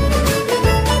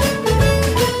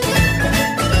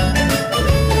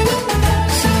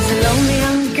 She's a lonely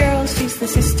young girl, she's the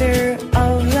sister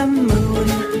of the moon.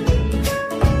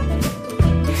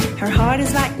 Her heart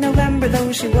is like November,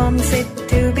 though she wants it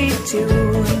to be June.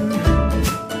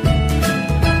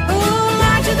 Ooh,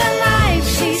 larger than life,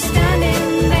 she's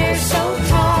standing there so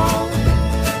tall.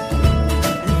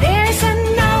 There's a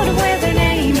note with her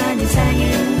name and it's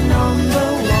hanging on the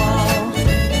wall.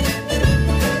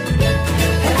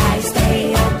 Her eyes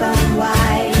stay open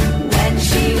wide when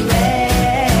she read.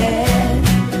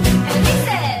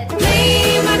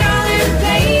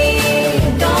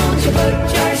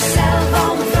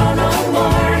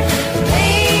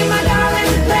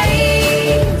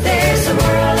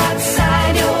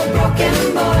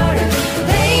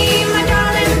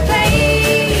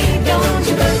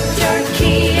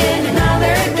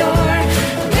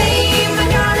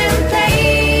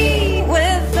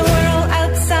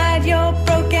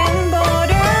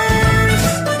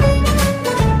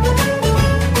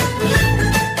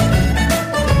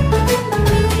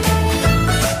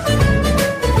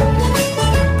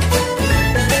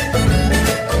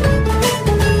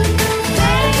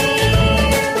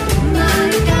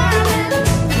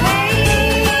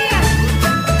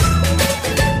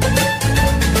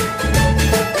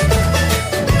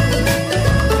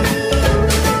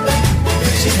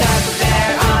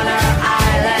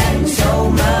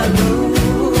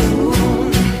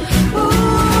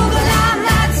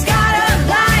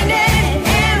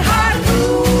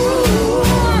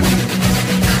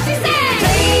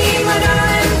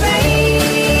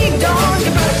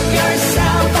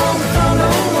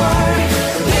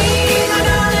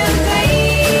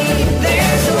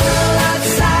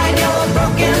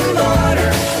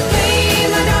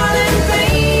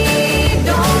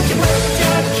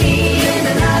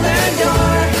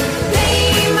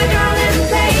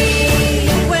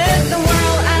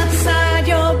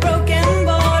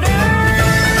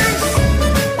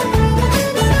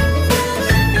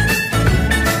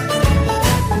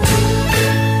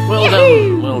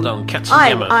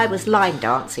 Cat and Gemma. I was line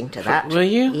dancing to that. Were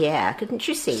you? Yeah, couldn't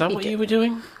you see? Is that what you were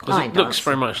doing? Because Line it looks dancing.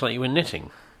 very much like you were knitting.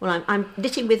 Well, I'm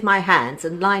knitting with my hands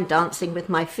and line dancing with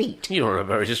my feet. You're a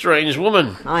very strange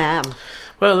woman. I am.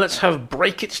 Well, let's have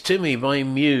Break It To Me by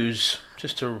Muse,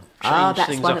 just to change That's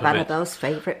things one up of a bit. Annabelle's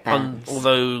favourite bands.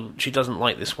 Although she doesn't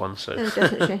like this one, so Oh,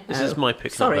 doesn't she? this Oh. is my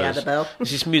pick. Sorry, not hers. Annabelle.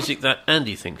 This is music that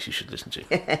Andy thinks you should listen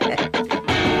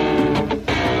to.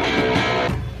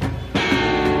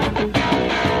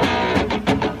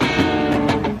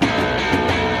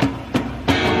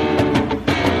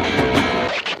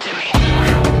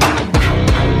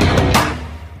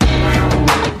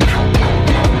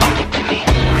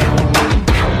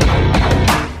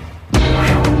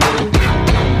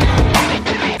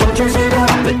 Don't dress it up,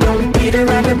 but don't beat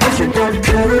around the bush, and don't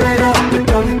cover it up, but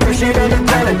don't push it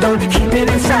underground, and don't keep it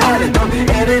inside, and don't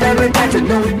edit and redact, and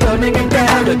don't dumbing it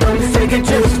down, and don't fake it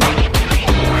just.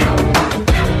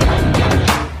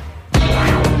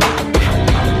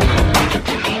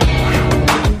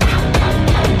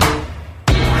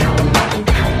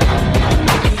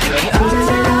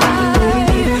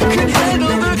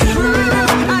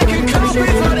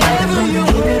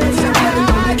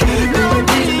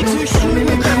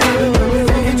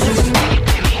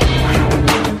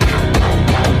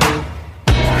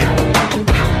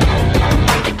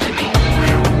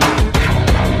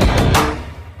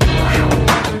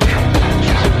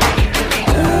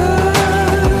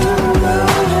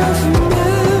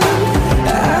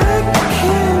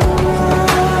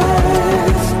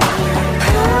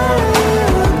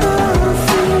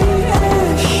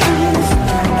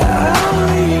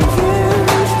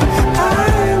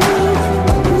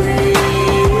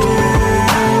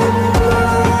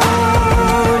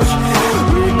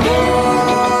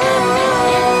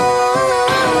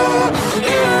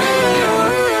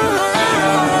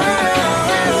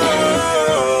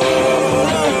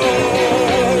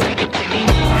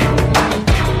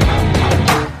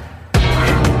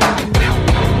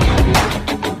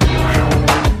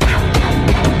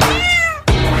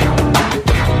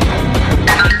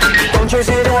 Dress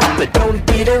it up, but don't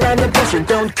beat around the bush, and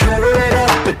don't cover it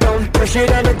up, but don't push it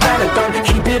underground, and don't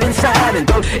keep it inside, and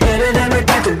don't edit and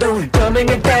redact, and don't dumbing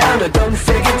it down, and don't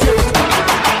fake it just.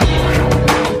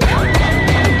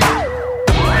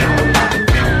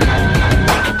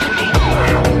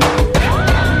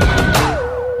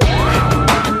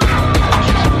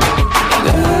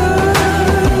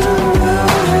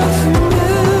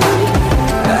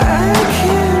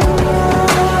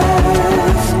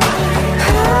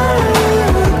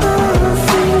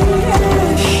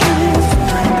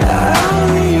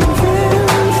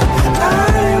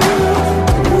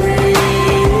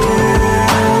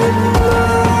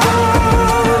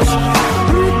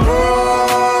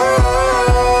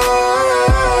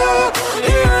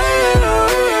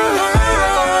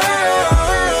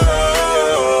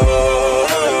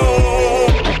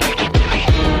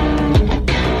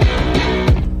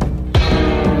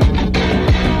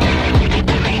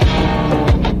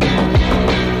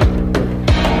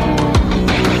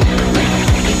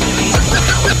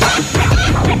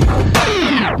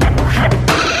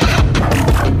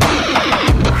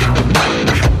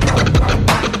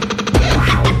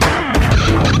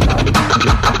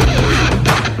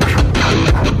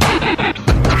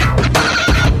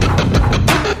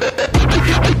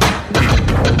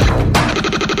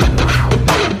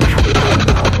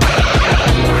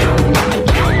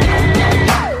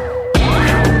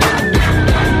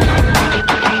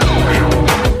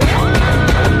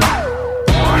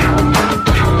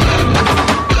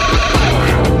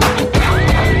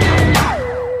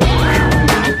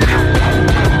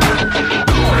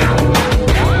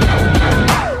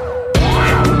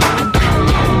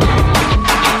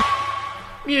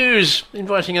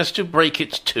 Inviting us to break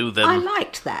it to them. I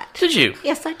liked that. Did you?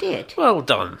 Yes, I did. Well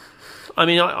done. I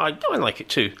mean, I like it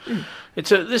too. It's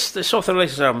this off their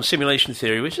latest album, Simulation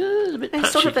Theory, which is a bit patchy.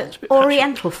 There's sort of an It's a bit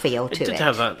oriental feel to It did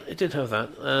have that. It did have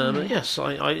that. But yes,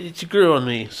 it grew on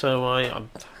me, so I had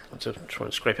to try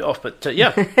and scrape it off. But yeah,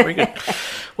 very good.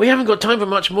 We haven't got time for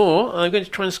much more. I'm going to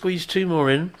try and squeeze two more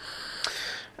in.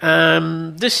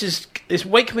 This is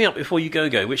Wake Me Up Before You Go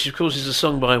Go, which of course is a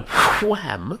song by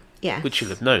Wham, Yes. which you'll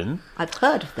have known. I've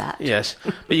heard of that. Yes,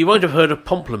 but you won't have heard of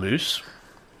Pamplemousse.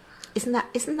 Isn't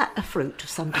that a fruit of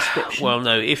some description? Well,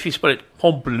 no, if you spell it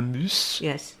Pamplemousse,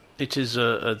 yes, it is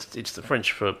it's the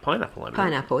French for pineapple, I believe.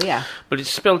 Pineapple, yeah. But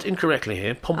it's spelled incorrectly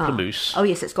here, Pamplemousse. Oh,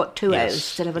 yes, it's got two Yes, O's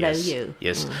instead of an yes, OU.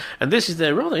 Yes, and this is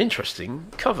their rather interesting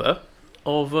cover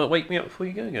of Wake Me Up Before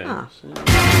You Go Go. Undercover,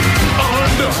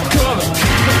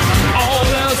 all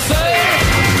they'll say,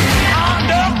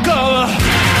 undercover.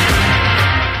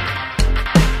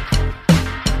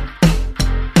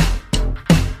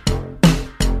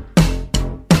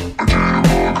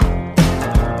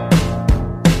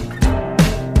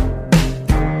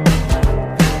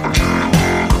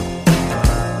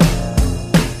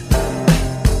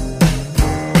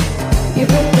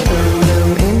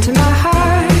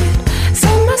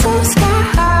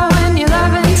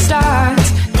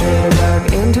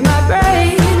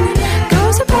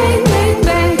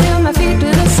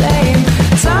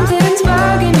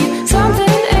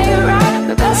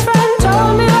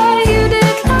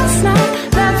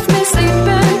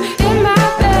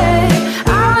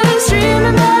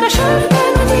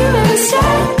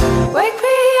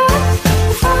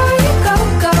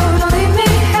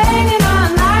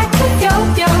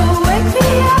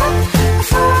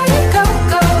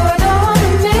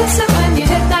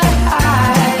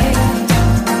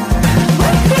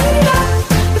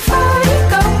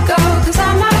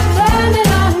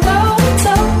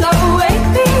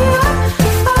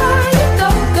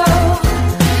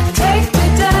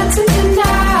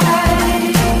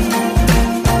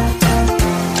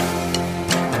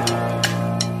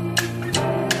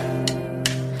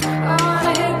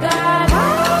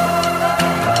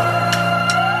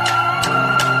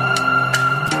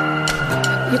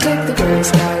 You take the gray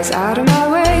skies out of my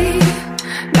way.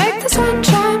 Make the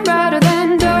sunshine brighter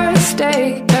than Doris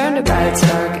Day. Turn a bright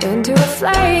spark into a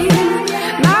flame.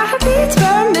 My heart beats for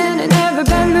a minute, never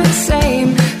been the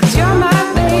same. 'Cause you're my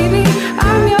baby,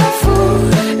 I'm your fool.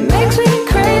 It makes me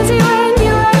crazy when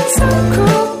you act so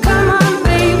cruel. Come on,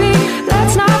 baby,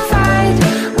 let's not fight.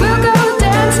 We'll go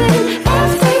dancing,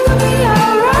 everything will be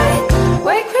alright.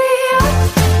 Wake me up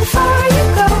before you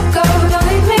go. Don't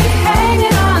leave me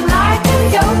hanging on like a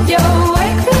yo-yo.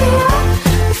 Wake me up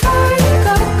before you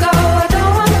go. I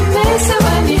don't wanna miss it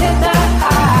when you hit that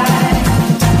high.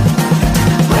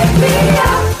 Wake me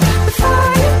up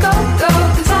before you go.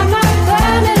 'Cause I'm not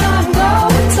planning on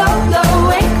going solo.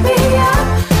 Wake me up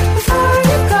before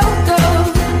you go.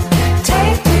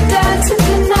 Take me dancing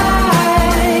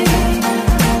tonight.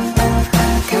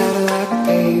 Cadillac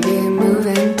baby,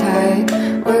 moving tight.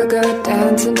 We'll go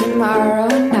dancing tomorrow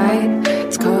night.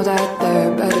 It's cold out there,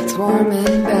 but it's warm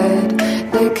in bed.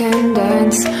 They can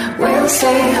dance, we'll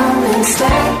stay home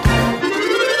instead.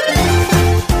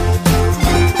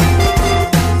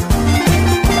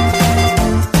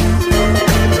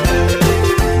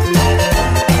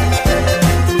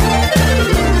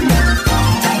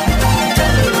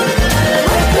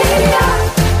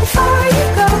 Before you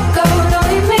go, don't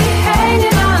leave me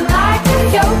hanging on like a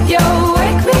yo-yo.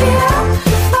 Wake me up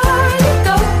before you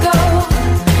go.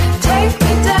 Take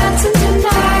me dancing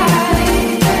tonight.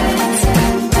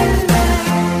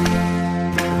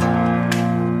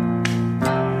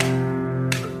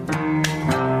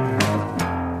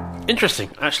 Interesting.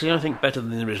 Actually, I think better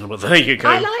than the original, but there you go.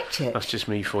 I liked it. That's just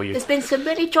me for you. There's been some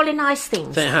really jolly nice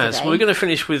things. There has. today. Well, we're going to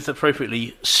finish with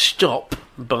appropriately "Stop"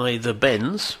 by the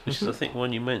Bends, which is, I think,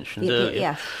 one you mentioned earlier.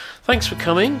 Yeah. Thanks for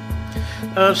coming.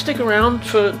 Stick around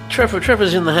for Trevor.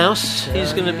 Trevor's in the house.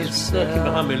 He's going to be lurking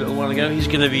behind me a little while ago. He's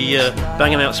going to be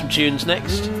banging out some tunes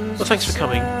next. Well, thanks for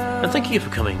coming, and thank you for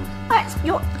coming.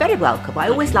 You're very welcome. I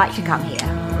always like to come here.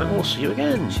 And we'll see you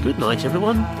again. Good night,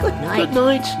 everyone. Good night. Good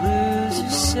night. Lose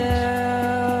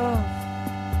yourself,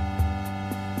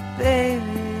 baby.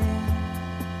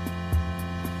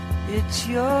 It's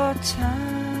your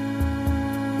time.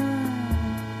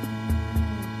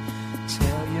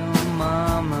 Tell your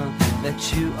mama that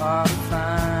you are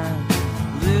fine.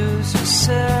 Lose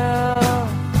yourself.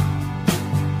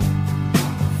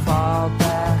 Fall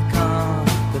back on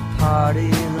the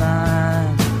party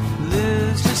line.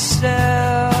 Lose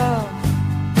yourself,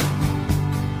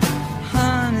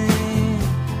 honey.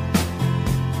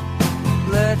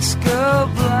 Let's go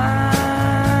blind.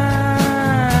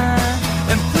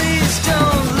 And please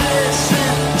don't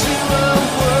listen to a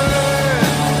word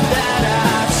that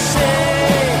I say.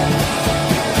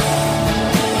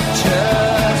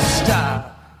 Just stop.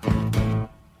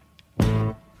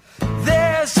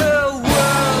 There's a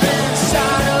world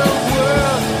inside a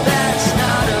world that's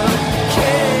not okay.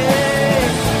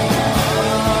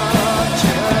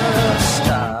 Just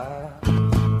stop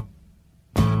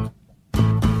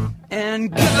and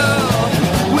go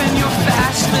when you're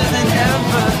faster than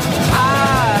ever. I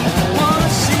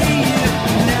wanna see you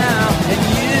now, and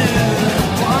you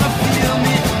wanna feel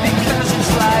me because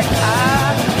it's like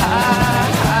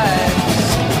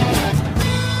ice.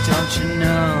 Don't you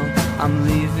know I'm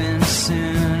leaving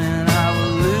soon and I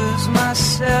will lose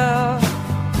myself.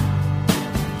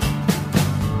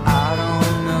 I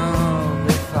don't know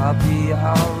if I'll be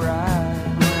alright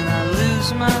when I lose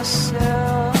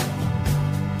myself.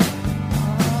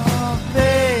 Oh,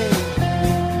 baby,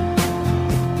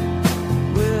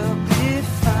 we'll be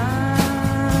fine.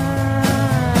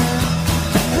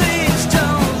 Please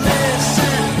don't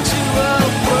listen to a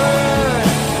word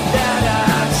that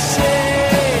I say.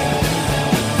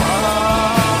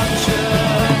 Oh,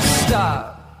 just stop.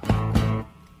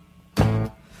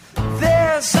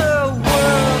 There's a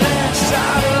world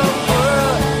inside a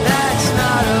world that's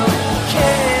not okay.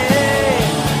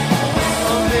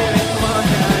 Oh, baby,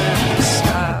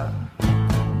 stop.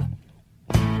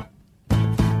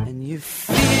 And you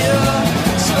feel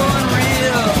so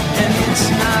unreal, and it's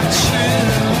not true.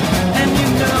 And you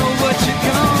know what you're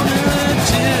gonna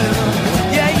do.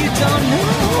 Yeah, you don't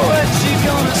know what you're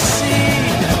gonna see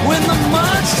when the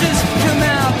monsters come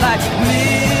out like me.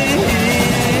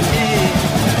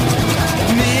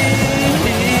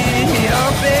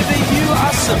 Oh, baby, you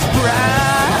are so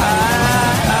bright.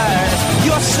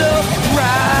 You're so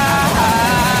bright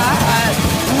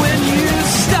when you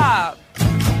stop.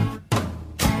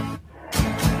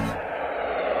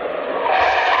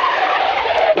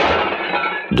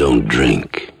 Don't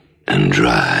drink and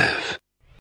drive.